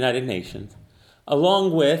admitted to the United Nations,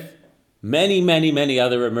 along with many, many, many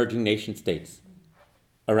other emerging nation states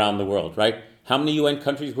around the world, right? How many UN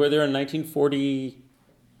countries were there in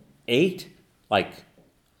 1948? Like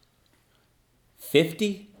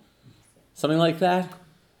 50? Something like that?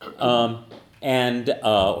 Or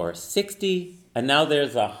 60? And now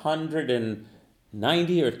there's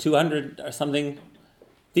 190 or 200 or something.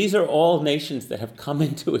 These are all nations that have come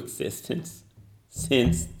into existence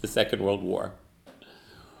since the Second World War,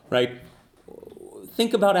 right?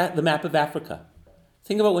 Think about the map of Africa.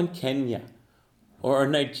 Think about when Kenya, or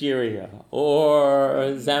Nigeria,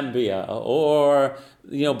 or Zambia, or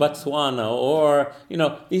Botswana, or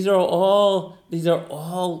these are all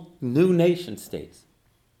new nation states.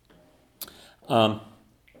 The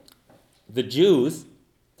Jews,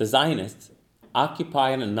 the Zionists,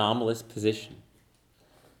 occupy an anomalous position.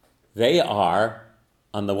 They are,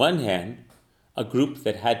 on the one hand, a group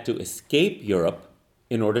that had to escape Europe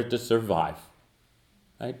in order to survive.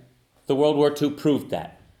 Right? The World War II proved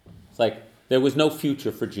that. It's like there was no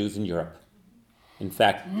future for Jews in Europe. In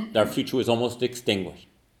fact, our future was almost extinguished.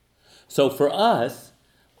 So for us,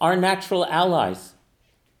 our natural allies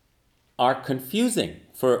are confusing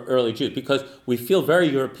for early Jews because we feel very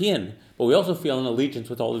European, but we also feel an allegiance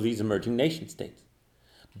with all of these emerging nation states.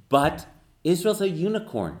 But Israel's a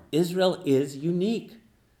unicorn. Israel is unique.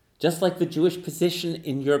 Just like the Jewish position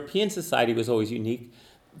in European society was always unique,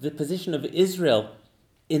 the position of Israel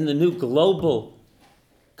in the new global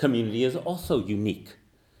community is also unique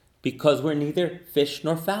because we're neither fish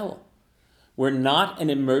nor fowl. We're not an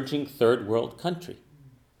emerging third world country.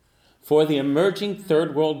 For the emerging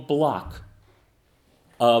third world bloc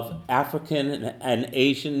of African and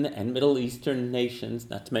Asian and Middle Eastern nations,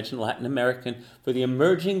 not to mention Latin American, for the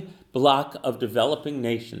emerging bloc of developing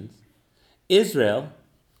nations, Israel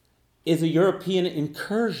is a European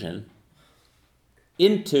incursion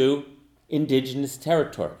into indigenous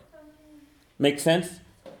territory. Make sense?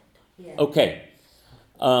 Yeah. Okay.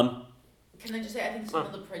 Can I just say, I think some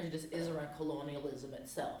of the prejudice is around colonialism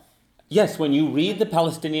itself. Yes, when you read the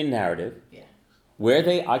Palestinian narrative, Yeah. where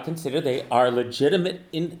I consider they are legitimate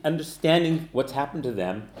in understanding what's happened to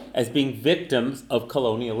them as being victims of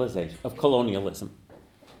colonialism,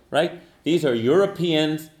 right? These are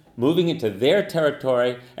Europeans moving into their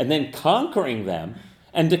territory and then conquering them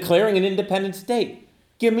and declaring an independent state.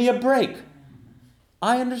 Give me a break.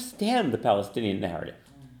 I understand the Palestinian narrative.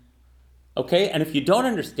 Okay? And if you don't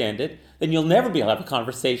understand it, then you'll never be able to have a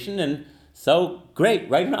conversation. And so, great,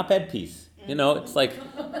 write an op-ed piece. You know, it's like,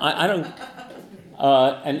 I don't...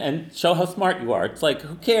 and show how smart you are. It's like,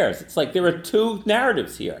 who cares? It's like there are two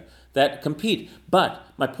narratives here that compete. But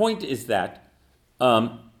my point is that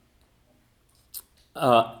for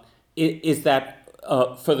the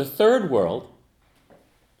third world,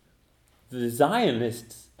 the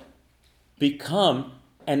Zionists become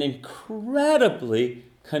an incredibly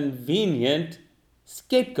convenient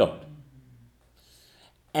scapegoat.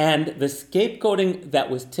 And the scapegoating that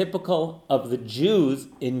was typical of the Jews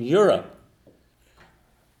in Europe.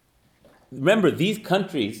 Remember, these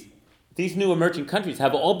countries, these new emerging countries,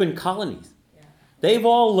 have all been colonies. Yeah. They've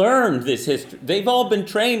all learned this history. They've all been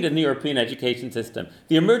trained in the European education system.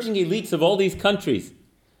 The emerging elites of all these countries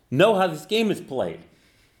know how this game is played.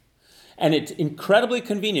 And it's incredibly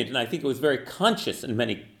convenient, and I think it was very conscious in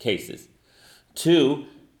many cases, to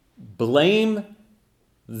blame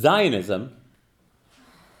Zionism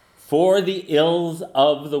for the ills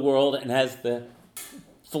of the world and as the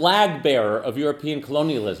flag bearer of European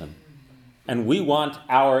colonialism. And we want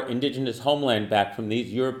our indigenous homeland back from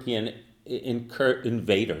these European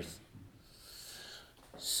invaders.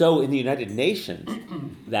 So in the United Nations,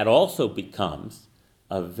 that also becomes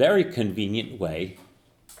a very convenient way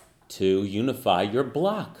to unify your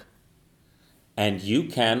bloc. And you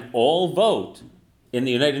can all vote in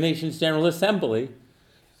the United Nations General Assembly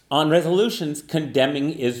on resolutions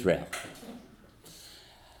condemning Israel.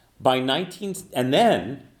 And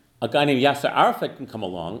then a guy named Yasser Arafat can come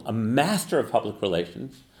along, a master of public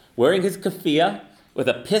relations, wearing his keffiyeh with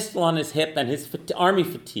a pistol on his hip and his army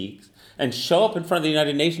fatigues, and show up in front of the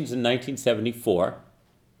United Nations in 1974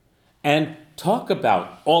 and talk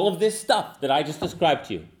about all of this stuff that I just described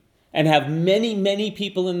to you, and have many, many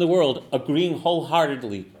people in the world agreeing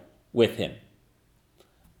wholeheartedly with him.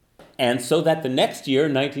 And so that the next year,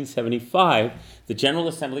 1975, the General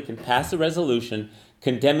Assembly can pass a resolution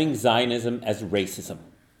condemning Zionism as racism.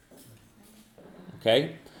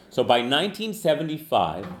 Okay? So by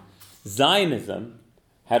 1975, Zionism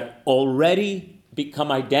had already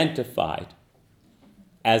become identified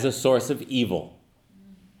as a source of evil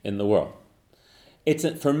in the world.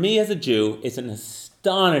 For me as a Jew, it's an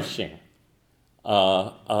astonishing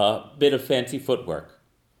bit of fancy footwork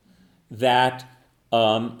that,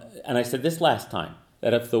 and I said this last time,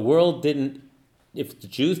 that if the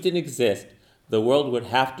Jews didn't exist,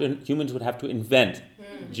 humans would have to invent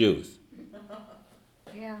Jews.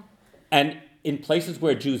 Yeah. And in places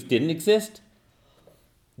where Jews didn't exist,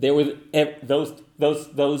 there were those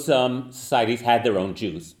societies had their own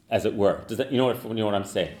Jews, as it were. You know what I'm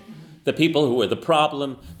saying? The people who were the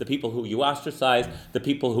problem, the people who you ostracized, the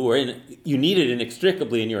people who you needed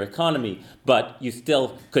inextricably in your economy, but you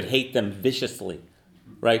still could hate them viciously,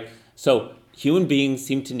 right? So human beings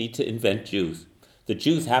seem to need to invent Jews. The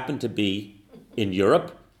Jews happen to be in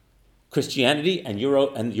Europe. Christianity and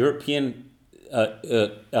European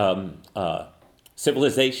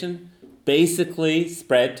civilization basically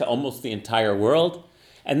spread to almost the entire world,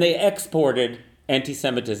 and they exported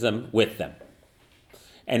anti-Semitism with them.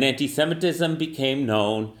 And anti-Semitism became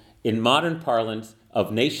known in modern parlance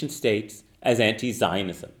of nation states as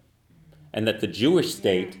anti-Zionism, and that the Jewish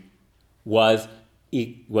state was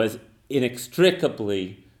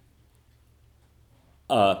inextricably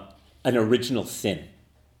an original sin.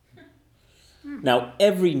 Now,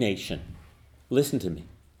 every nation, listen to me,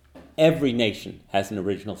 every nation has an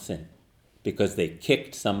original sin because they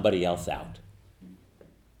kicked somebody else out.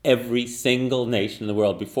 every single nation in the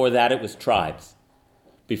world. Before that, it was tribes.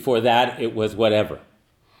 Before that, it was whatever.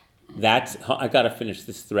 I got to finish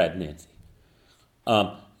this thread, Nancy.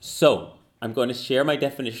 So, I'm going to share my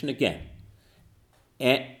definition again.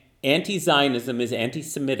 Anti-Zionism is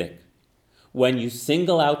anti-Semitic when you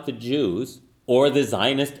single out the Jews or the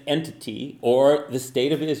Zionist entity or the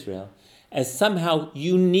state of Israel as somehow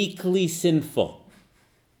uniquely sinful.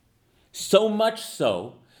 So much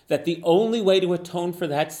so that the only way to atone for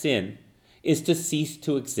that sin is to cease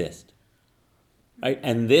to exist. Right?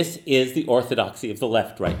 And this is the orthodoxy of the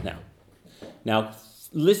left right now. Now,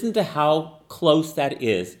 listen to how close that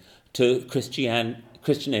is to Christian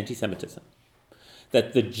anti-Semitism.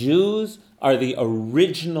 That the Jews are the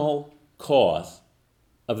original cause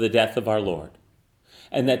of the death of our Lord.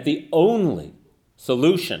 And that the only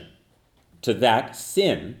solution to that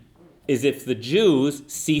sin is if the Jews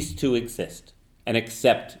cease to exist and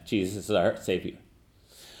accept Jesus as our Savior.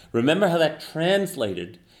 Remember how that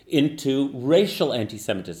translated into racial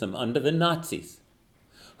anti-Semitism under the Nazis,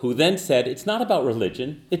 who then said, it's not about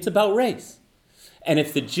religion, it's about race. And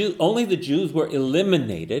if only the Jews were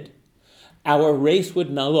eliminated, our race would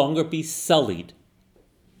no longer be sullied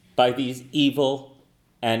by these evil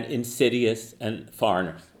and insidious and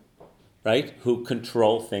foreigners, right? Who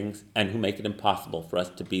control things and who make it impossible for us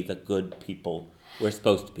to be the good people we're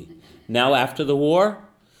supposed to be. Now, after the war,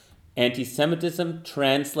 anti-Semitism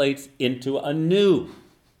translates into a new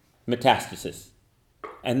metastasis,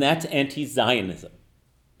 and that's anti-Zionism.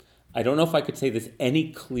 I don't know if I could say this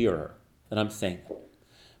any clearer than I'm saying it.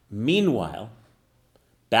 Meanwhile,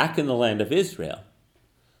 back in the land of Israel,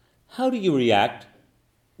 how do you react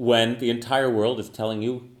when the entire world is telling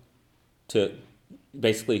you to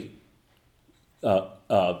basically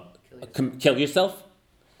kill yourself?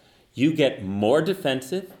 You get more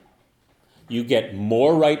defensive, you get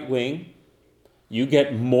more right-wing, you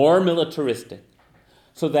get more militaristic,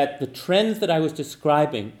 so that the trends that I was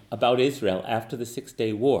describing about Israel after the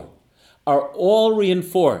Six-Day War are all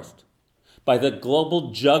reinforced by the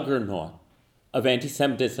global juggernaut of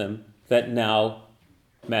anti-Semitism that now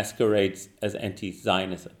masquerades as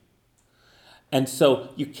anti-Zionism. And so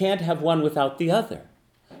you can't have one without the other.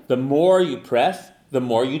 The more you press, the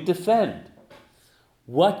more you defend.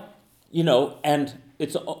 And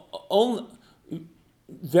it's only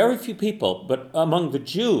very few people, but among the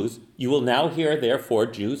Jews, you will now hear, therefore,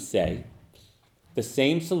 Jews say the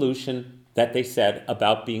same solution that they said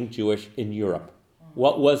about being Jewish in Europe.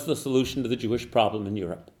 What was the solution to the Jewish problem in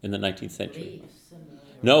Europe in the 19th century?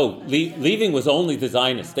 No, leaving was only the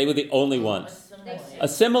Zionists. They were the only ones.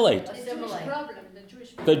 Assimilate.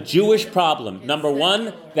 The Jewish problem. Number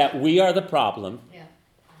one, that we are the problem. Yeah.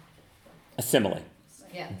 Assimilate.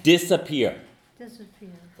 Yeah. Disappear.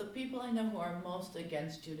 The people I know who are most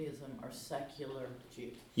against Judaism are secular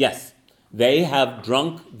Jews. Yes, they have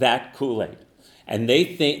drunk that Kool-Aid. And they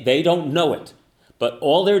think they don't know it. But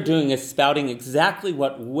all they're doing is spouting exactly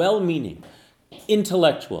what well-meaning,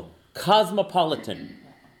 intellectual, cosmopolitan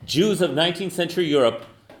Jews of 19th century Europe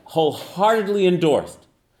wholeheartedly endorsed,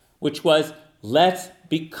 which was, let's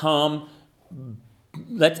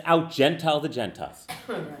out-Gentile the Gentiles.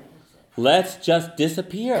 Let's just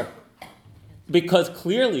disappear. Because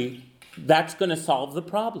clearly, that's going to solve the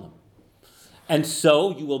problem. And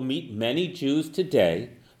so you will meet many Jews today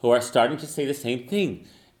who are starting to say the same thing.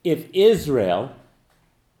 If Israel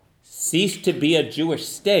ceased to be a Jewish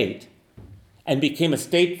state and became a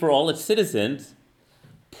state for all its citizens,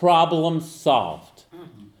 problem solved.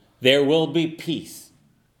 There will be peace.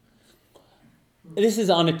 This is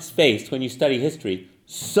on its face, when you study history,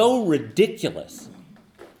 so ridiculous,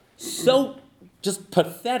 so just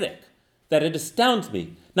pathetic, that it astounds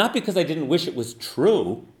me. Not because I didn't wish it was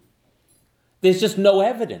true. There's just no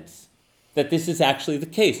evidence that this is actually the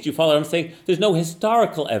case. Do you follow what I'm saying? There's no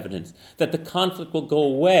historical evidence that the conflict will go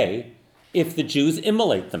away if the Jews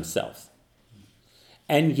immolate themselves.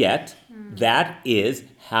 And yet, that is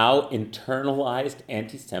how internalized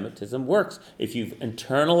anti-Semitism works. If you've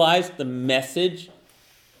internalized the message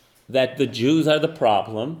that the Jews are the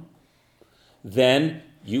problem, then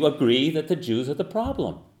you agree that the Jews are the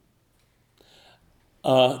problem.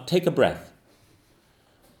 Take a breath.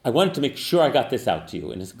 I wanted to make sure I got this out to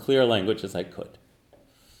you in as clear language as I could.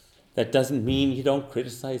 That doesn't mean you don't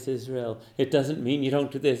criticize Israel. It doesn't mean you don't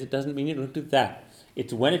do this. It doesn't mean you don't do that.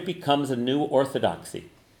 It's when it becomes a new orthodoxy.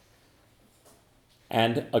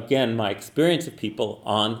 And again, my experience of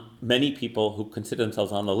many people who consider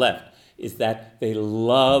themselves on the left, is that they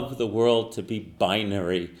love the world to be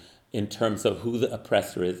binary in terms of who the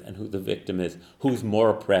oppressor is and who the victim is, who's more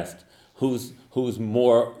oppressed, who's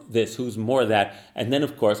more this, who's more that. And then,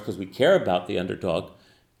 of course, because we care about the underdog,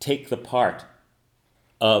 take the part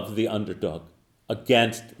of the underdog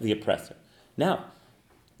against the oppressor. Now,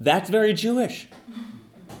 that's very Jewish.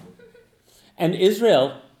 And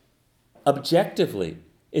Israel, objectively,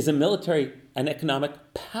 is a military and economic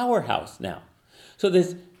powerhouse now. So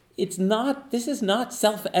this is not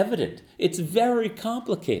self-evident. It's very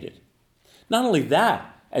complicated. Not only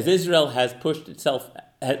that, as Israel has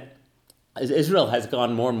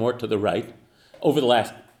gone more and more to the right over the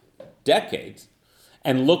last decades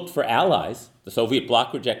and looked for allies, the Soviet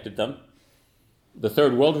bloc rejected them, the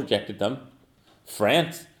Third World rejected them,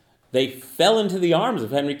 France, they fell into the arms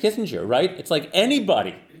of Henry Kissinger, right? It's like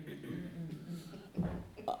anybody.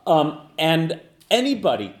 And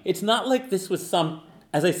anybody, it's not like this was some,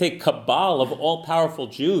 as I say, cabal of all-powerful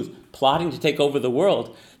Jews plotting to take over the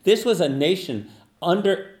world. This was a nation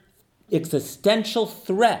under existential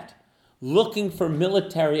threat, looking for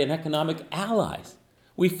military and economic allies.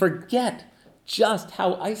 We forget just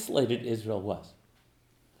how isolated Israel was.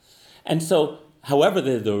 And so, however,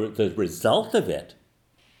 the result of it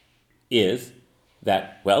is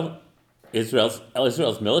that, well,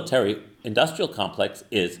 Israel's military industrial complex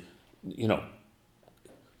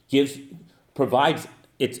provides,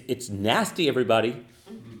 it's nasty, everybody.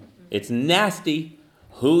 It's nasty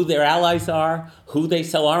who their allies are, who they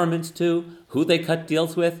sell armaments to, who they cut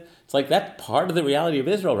deals with. It's like that's part of the reality of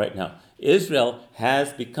Israel right now. Israel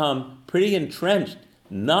has become pretty entrenched,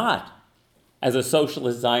 not as a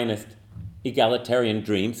socialist Zionist egalitarian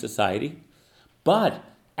dream society, but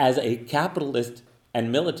as a capitalist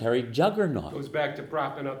and military juggernaut. Goes back to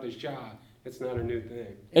propping up the Shah. It's not a new thing.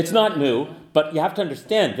 It's not new, but you have to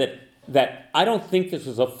understand that I don't think this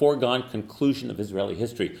was a foregone conclusion of Israeli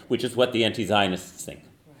history, which is what the anti-Zionists think.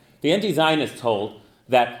 The anti-Zionists hold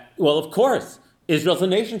that, well, of course, Israel's a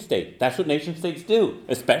nation state. That's what nation states do,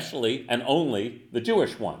 especially and only the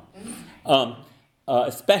Jewish one.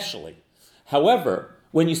 Especially. However,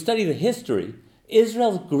 when you study the history,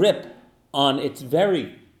 Israel's grip on its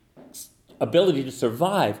very ability to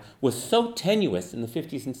survive was so tenuous in the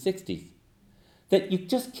 50s and 60s that you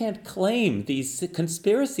just can't claim these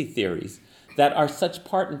conspiracy theories that are such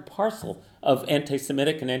part and parcel of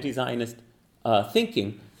anti-Semitic and anti-Zionist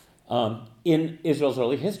thinking in Israel's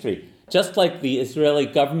early history. Just like the Israeli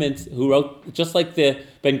government just like the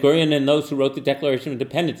Ben-Gurion and those who wrote the Declaration of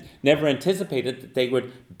Independence never anticipated that they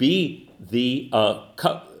would be the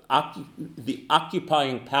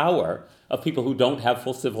occupying power of people who don't have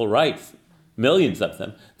full civil rights, millions of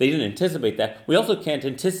them. They didn't anticipate that. We also can't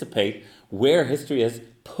anticipate where history has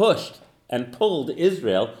pushed and pulled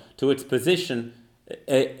Israel to its position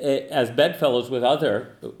as bedfellows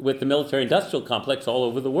with the military-industrial complex all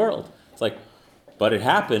over the world. It's like, but it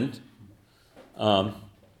happened.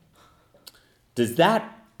 Is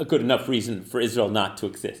that a good enough reason for Israel not to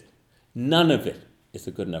exist? None of it is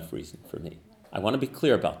a good enough reason for me. I want to be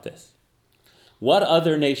clear about this. What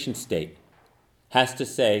other nation state has to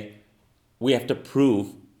say, we have to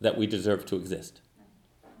prove that we deserve to exist?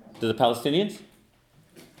 Do the Palestinians?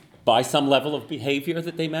 By some level of behavior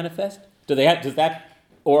that they manifest?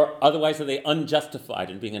 Or otherwise are they unjustified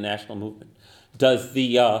in being a national movement? Does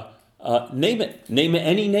the, name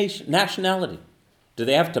any nationality. Do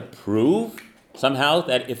they have to prove somehow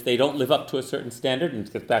that if they don't live up to a certain standard, and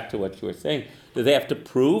it gets back to what you were saying, do they have to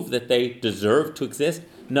prove that they deserve to exist?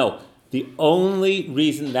 No. The only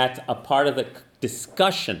reason that's a part of the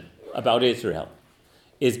discussion about Israel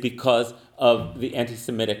is because of the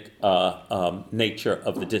anti-Semitic nature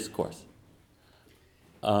of the discourse.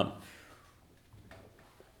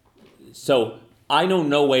 So I know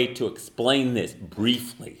no way to explain this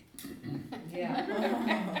briefly,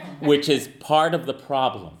 which is part of the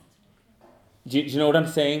problem. Do you know what I'm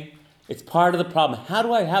saying? It's part of the problem. How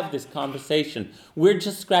do I have this conversation? We're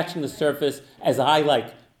just scratching the surface as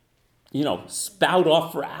I spout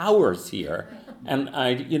off for hours here. And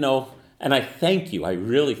I thank you. I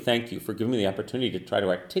really thank you for giving me the opportunity to try to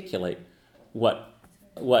articulate what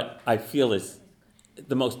I feel is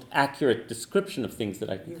the most accurate description of things that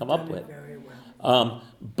I can come up with. Very well.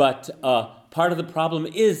 But part of the problem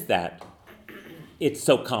is that it's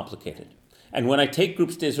so complicated. And when I take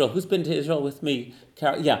groups to Israel, who's been to Israel with me?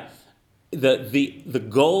 Carol? Yeah. The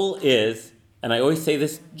goal is, and I always say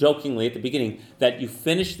this jokingly at the beginning, that you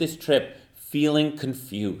finish this trip feeling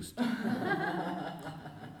confused.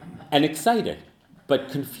 And excited,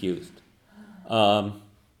 but confused. Yes,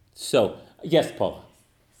 Paula.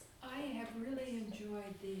 I have really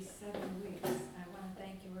enjoyed these 7 weeks. I want to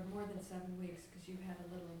thank you, or more than 7 weeks, because you had a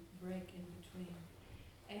little break in between.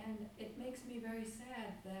 And it makes me very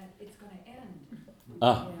sad that it's going to end.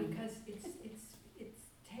 Because it's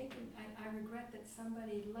taken, I regret that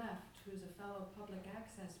somebody left who's a fellow public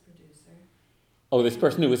access producer. Oh, this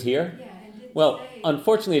person who was here? Yeah, and did Well, say.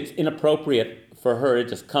 unfortunately, it's inappropriate for her to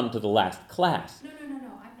just come to the last class. No,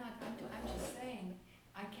 I'm just saying,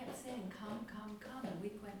 I kept saying, come, and a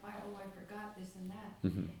week went by, oh, I forgot this and that.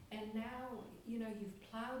 Mhm. And now, you've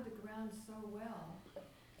plowed the ground so well,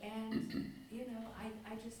 and,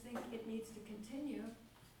 I just think it needs to continue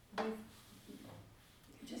with,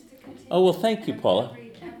 just to continue. Oh, well, thank you, Paula. Every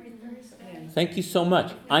Thursday. Thank you so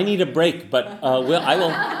much. I need a break, but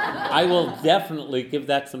I will definitely give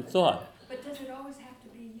that some thought. But does it always have to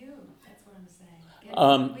be you? That's what I'm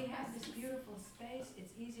saying. We have this beautiful space,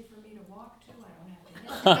 it's easy for me to walk to,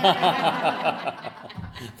 I don't have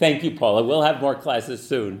to. Thank you, Paula. We'll have more classes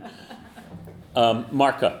soon.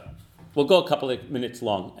 Marka, we'll go a couple of minutes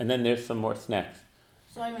long, and then there's some more snacks.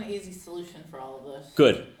 So I have an easy solution for all of this.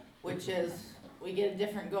 Good. Which is, we get a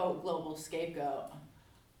different global scapegoat.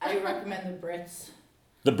 I recommend the Brits.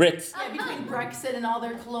 The Brits. Yeah, between Brexit and all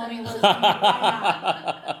their colonialism. They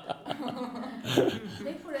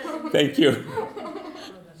put us in Thank you.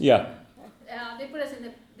 Yeah, they put us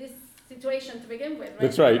in this situation to begin with, right?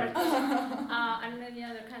 That's right. And many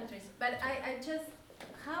other countries. But I just,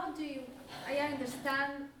 I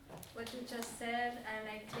understand what you just said, and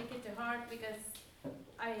I take it to heart because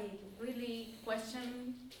I really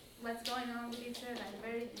question what's going on with Israel. I'm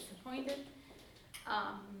very disappointed.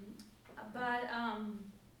 But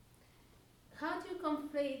how do you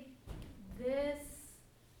conflate this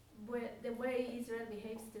with the way Israel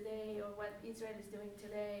behaves today, or what Israel is doing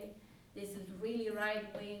today? This is really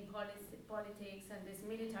right-wing politics and this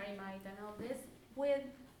military might and all this, with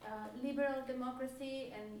liberal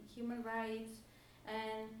democracy and human rights.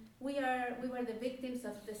 And we were the victims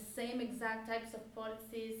of the same exact types of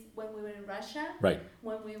policies when we were in Russia, right,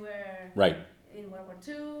 when we were right. in World War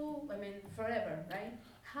II, forever, right?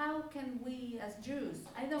 How can we as Jews,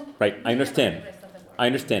 Right, I understand. The rest of the world. I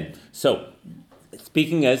understand. So,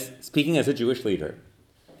 speaking as a Jewish leader,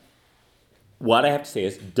 what I have to say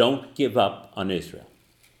is, don't give up on Israel.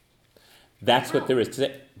 That's what there is to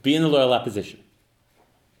say. Be in the loyal opposition.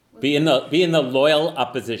 Be in the loyal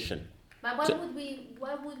opposition. But what would we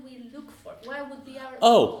look for? What would be our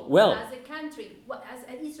Oh, goal well. as a country?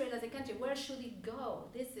 As Israel as a country, where should it go?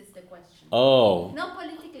 This is the question. Oh, Not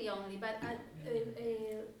politically only, but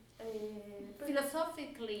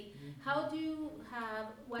philosophically, how do you have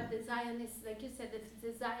what the Zionists, like you said,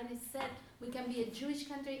 the Zionists said, we can be a Jewish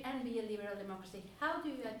country and be a liberal democracy. How do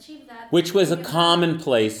you achieve that? which was a You have-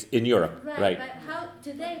 commonplace in Europe, right? But how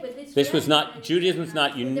today with this? This was not- reality, Judaism is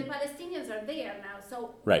not the un- Palestinians are there now,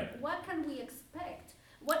 so Right. what can we expect?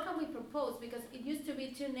 What can we propose? Because it used to be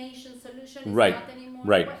two-nation solution. It's Right. not anymore.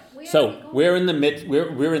 Right. Where are So we going? we're in the midst.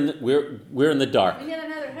 We're in the dark. We need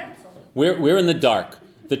another Herzl. We're in the dark.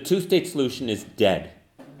 The two-state solution is dead.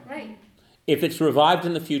 Right. If it's revived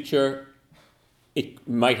in the future, it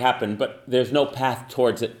might happen, but there's no path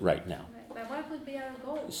towards it right now. Right. But what would be our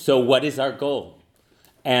goal? So what is our goal?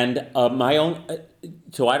 And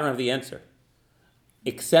so I don't have the answer,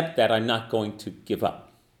 except that I'm not going to give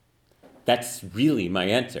up. That's really my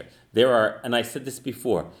answer. There are, and I said this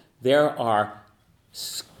before, there are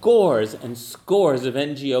scores and scores of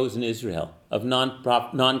NGOs in Israel, of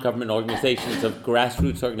non-government organizations, of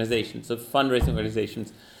grassroots organizations, of fundraising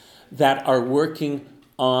organizations that are working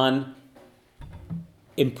on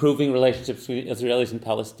improving relationships between Israelis and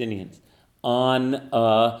Palestinians, on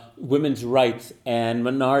women's rights and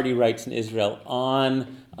minority rights in Israel, on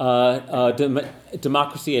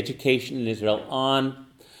democracy education in Israel, on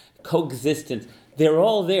coexistence. They're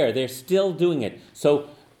all there. They're still doing it. So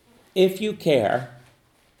if you care,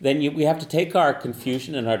 then we have to take our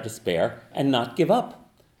confusion and our despair and not give up.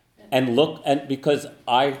 And look, and because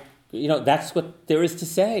that's what there is to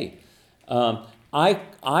say. I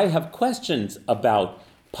have questions about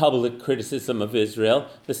public criticism of Israel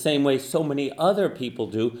the same way so many other people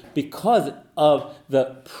do because of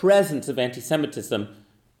the presence of anti-Semitism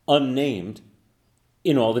unnamed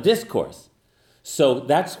in all the discourse. So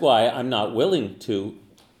that's why I'm not willing to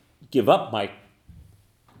give up my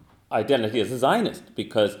identity as a Zionist,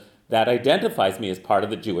 because that identifies me as part of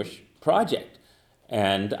the Jewish project.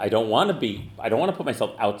 And I don't want to put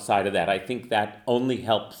myself outside of that. I think that only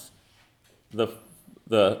helps the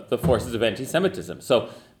forces of anti-Semitism. So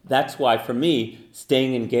that's why, for me,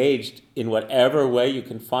 staying engaged in whatever way you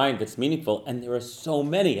can find that's meaningful, and there are so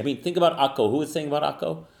many. I mean, think about Akko. Who was saying about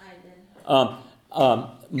Akko? I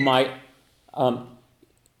did.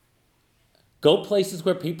 Go places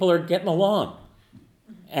where people are getting along,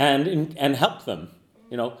 and help them.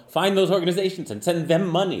 Find those organizations and send them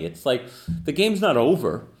money. It's like the game's not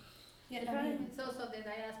over. Yeah, it's also the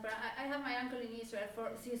diaspora. I have my uncle in Israel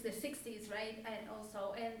since the 60s, right? And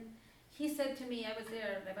also, and he said to me, I was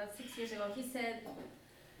there about 6 years ago, he said,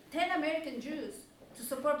 10 American Jews to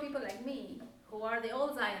support people like me, who are the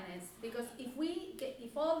old Zionists, because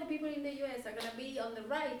if all the people in the U.S. are going to be on the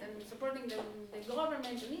right and supporting the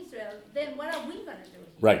government in Israel, then what are we going to do here?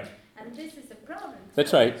 Right. And this is a problem.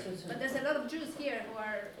 That's right. But there's a lot of Jews here who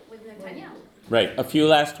are with Netanyahu. Right. A few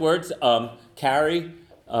last words. Carrie,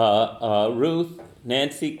 Ruth,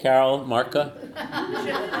 Nancy, Carol, Marka.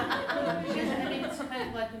 I mean, it's kind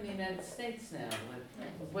of like in the United States now, like,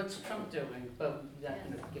 what's Trump doing? But we're not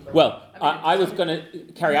gonna give up. Well, I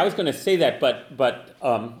mean, Carrie, I was gonna say that, but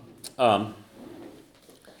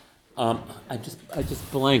I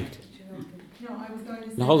just blanked. No, I was going to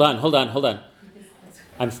say. No, hold on.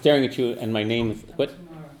 I'm staring at you, and my name is what?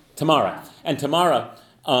 Tamara. And Tamara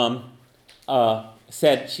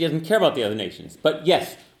said she doesn't care about the other nations. But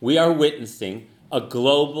yes, we are witnessing a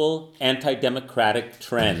global anti-democratic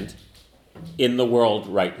trend in the world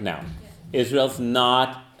right now. Israel's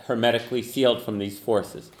not hermetically sealed from these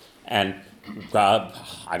forces. And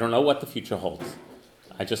I don't know what the future holds.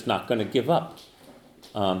 I'm just not going to give up.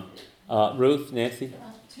 Ruth, Nancy?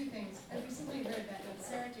 Two things. I recently heard that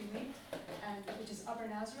Nazaret Elite, which is Upper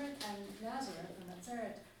Nazareth, and Nazareth and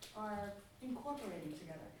Nazaret are incorporating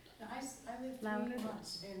together. Now, I lived 3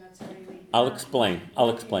 months in Nazaret Elite. I'll explain.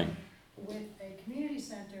 With a community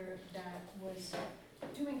center that was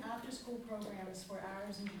doing after-school programs for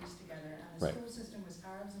Arabs and Jews together, and the Right. school system was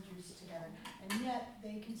Arabs and Jews together, and yet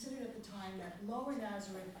they considered at the time that Lower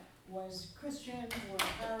Nazareth was Christian or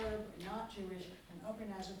Arab, not Jewish, and Upper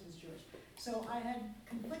Nazareth was Jewish. So I had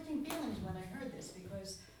conflicting feelings when I heard this,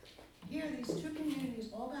 because here these two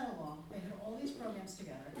communities all got along, they had all these programs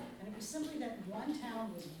together, and it was simply that one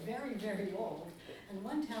town was very, very old, and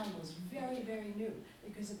one town was very, very new,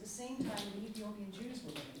 because at the same time the Ethiopian Jews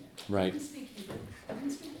were living there. Right. They didn't speak Hebrew, they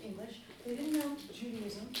didn't speak English, they didn't know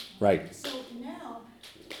Judaism. Right. So now,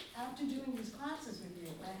 after doing these classes with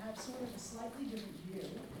you, I have sort of a slightly different view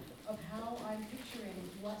of how I'm picturing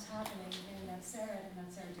what's happening in Nazaret and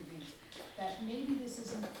Nazaret Elite. That maybe this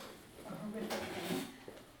isn't a horrific thing,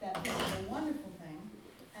 that this is a wonderful thing,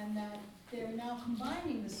 and that they're now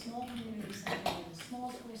combining the small community center with the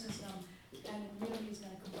small school system, and it really is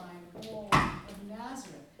going to combine all of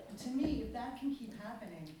Nazareth. And to me, if that can keep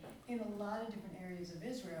happening in a lot of different areas of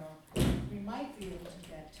Israel, we might be able to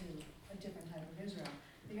get to a different type of Israel.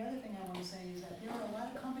 The other thing I want to say is that there are a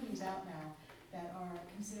lot of companies out now that are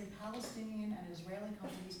considered Palestinian and Israeli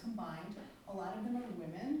companies combined. A lot of them are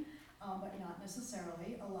women, but not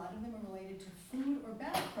necessarily. A lot of them are related to food or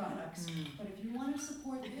bath products. But if you want to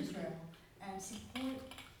support Israel and support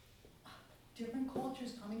different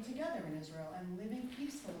cultures coming together in Israel and living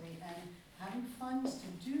peacefully and having funds to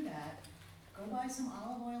do that, go buy some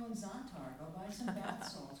olive oil and za'atar, go buy some bath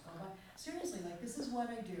salts, seriously, like this is what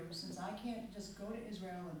I do, since I can't just go to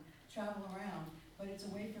Israel and travel around, but it's a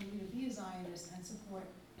way for me to be a Zionist and support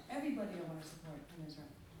everybody I want to support in Israel.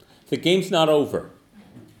 The game's not over.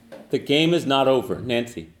 The game is not over.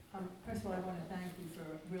 Nancy. First of all, I want to thank you for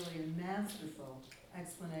really a masterful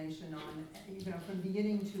explanation on, from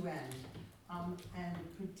beginning to end. And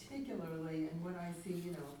particularly, and what I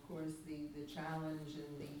see, of course, the challenge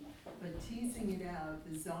but teasing it out,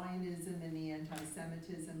 the Zionism and the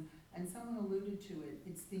anti-Semitism, and someone alluded to it,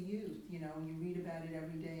 it's the youth, you read about it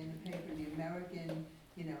every day in the paper, the American,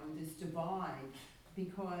 this divide,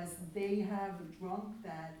 because they have drunk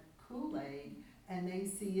that Kool-Aid, and they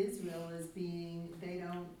see Israel as being, they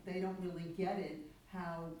don't really get it,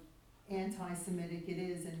 how anti-Semitic it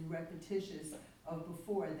is and repetitious of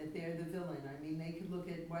before, that they're the villain. I mean, they could look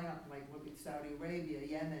at, why not, look at Saudi Arabia,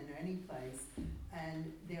 Yemen, or any place,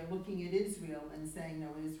 and they're looking at Israel and saying,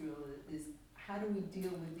 no, Israel is, how do we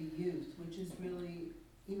deal with the youth, which is really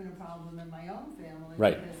even a problem in my own family,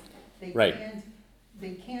 Right. because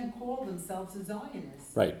they can't call themselves a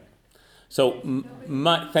Zionist. Right. So,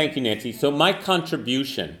 thank you, Nancy. So my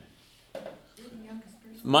contribution,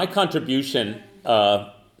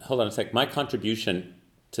 hold on a sec, my contribution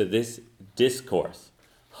to this discourse,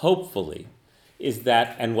 hopefully, is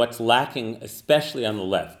that, and what's lacking, especially on the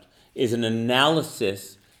left, is an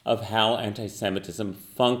analysis of how anti-Semitism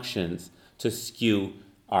functions to skew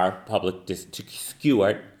our public, to skew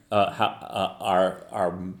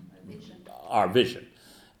our vision.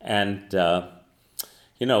 And,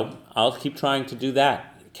 I'll keep trying to do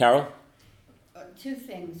that. Carol? Two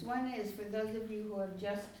things. One is, for those of you who have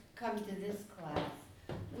just come to this class,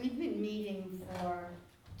 we've been meeting for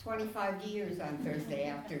 25 years on Thursday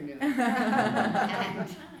afternoon.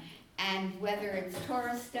 And whether it's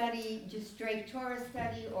Torah study, just straight Torah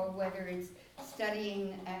study, or whether it's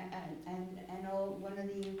studying one of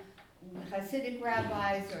the Hasidic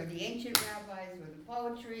rabbis, or the ancient rabbis, or the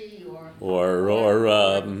poetry,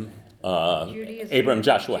 Abraham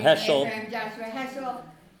Joshua Heschel.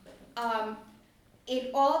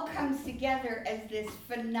 It all comes together as this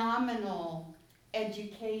phenomenal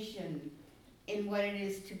education in what it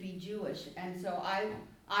is to be Jewish. And so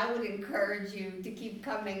I would encourage you to keep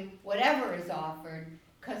coming, whatever is offered,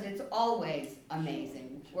 because it's always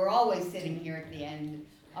amazing. We're always sitting here at the end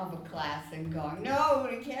of a class and going, no,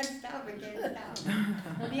 we can't stop, we can't stop.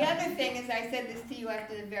 The other thing is, I said this to you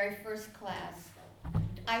after the very first class,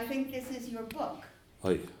 I think this is your book.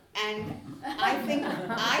 Oy. And I think,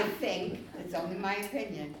 it's only my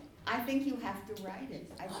opinion, I think you have to write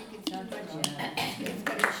it. I think it's too much, it's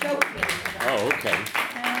gonna choke me. Oh, okay.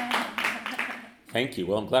 Thank you.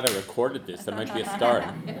 Well, I'm glad I recorded this. That might be a start.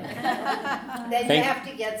 Then you have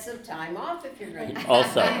to get some time off if you're going to.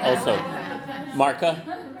 Also, Marka,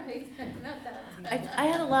 I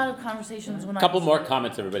had a lot of conversations when a couple more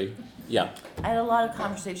comments, everybody. Yeah. I had a lot of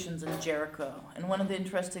conversations in Jericho, and one of the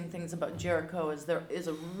interesting things about Jericho is there is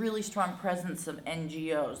a really strong presence of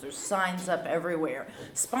NGOs. There's signs up everywhere,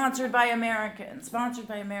 sponsored by Americans, sponsored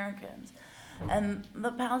by Americans. And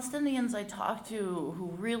the Palestinians I talked to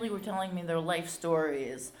who really were telling me their life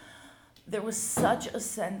stories, there was such a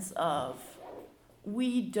sense of,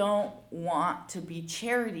 we don't want to be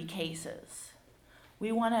charity cases.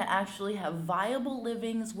 We want to actually have viable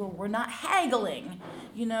livings where we're not haggling,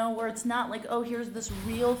 where it's not like, oh, here's this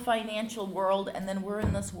real financial world, and then we're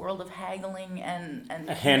in this world of haggling and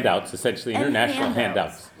handouts, essentially, international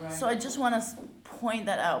handouts. Right. So I just want to point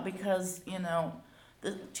that out because,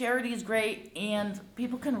 the charity is great, and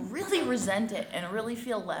people can really resent it and really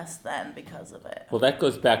feel less than because of it. Well, that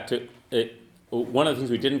goes back to it. One of the things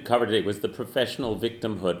we didn't cover today was the professional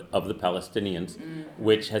victimhood of the Palestinians,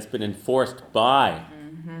 which has been enforced by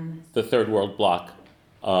the Third World Bloc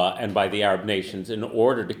and by the Arab nations in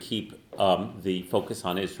order to keep the focus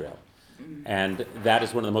on Israel. And that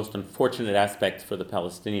is one of the most unfortunate aspects for the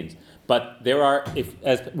Palestinians. But there are,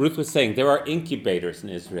 as Ruth was saying, there are incubators in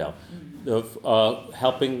Israel of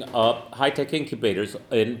helping high-tech incubators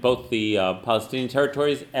in both the Palestinian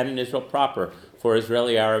territories and in Israel proper for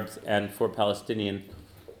Israeli Arabs and for Palestinians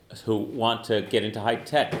who want to get into high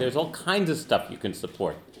tech. There's all kinds of stuff you can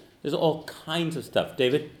support. There's all kinds of stuff.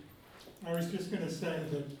 David? I was just going to say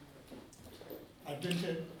that I've been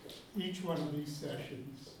to each one of these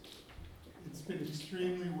sessions. It's been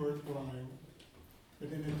extremely worthwhile.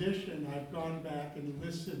 But in addition, I've gone back and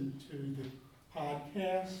listened to the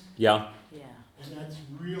podcast. Yeah. And that's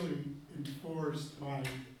really enforced my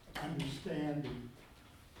understanding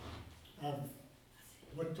of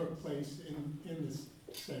what took place in this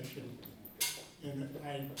session. And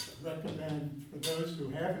I recommend for those who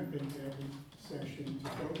haven't been to every session to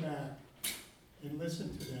go back and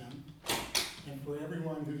listen to them. And for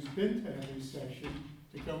everyone who's been to every session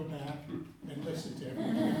to go back and listen to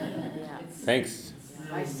everyone. Thanks.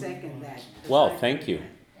 I second that. Well, thank you.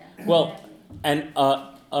 Well, and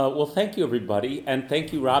thank you, everybody, and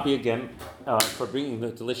thank you, Robbie, again, for bringing the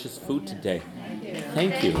delicious food today.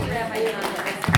 Thank you.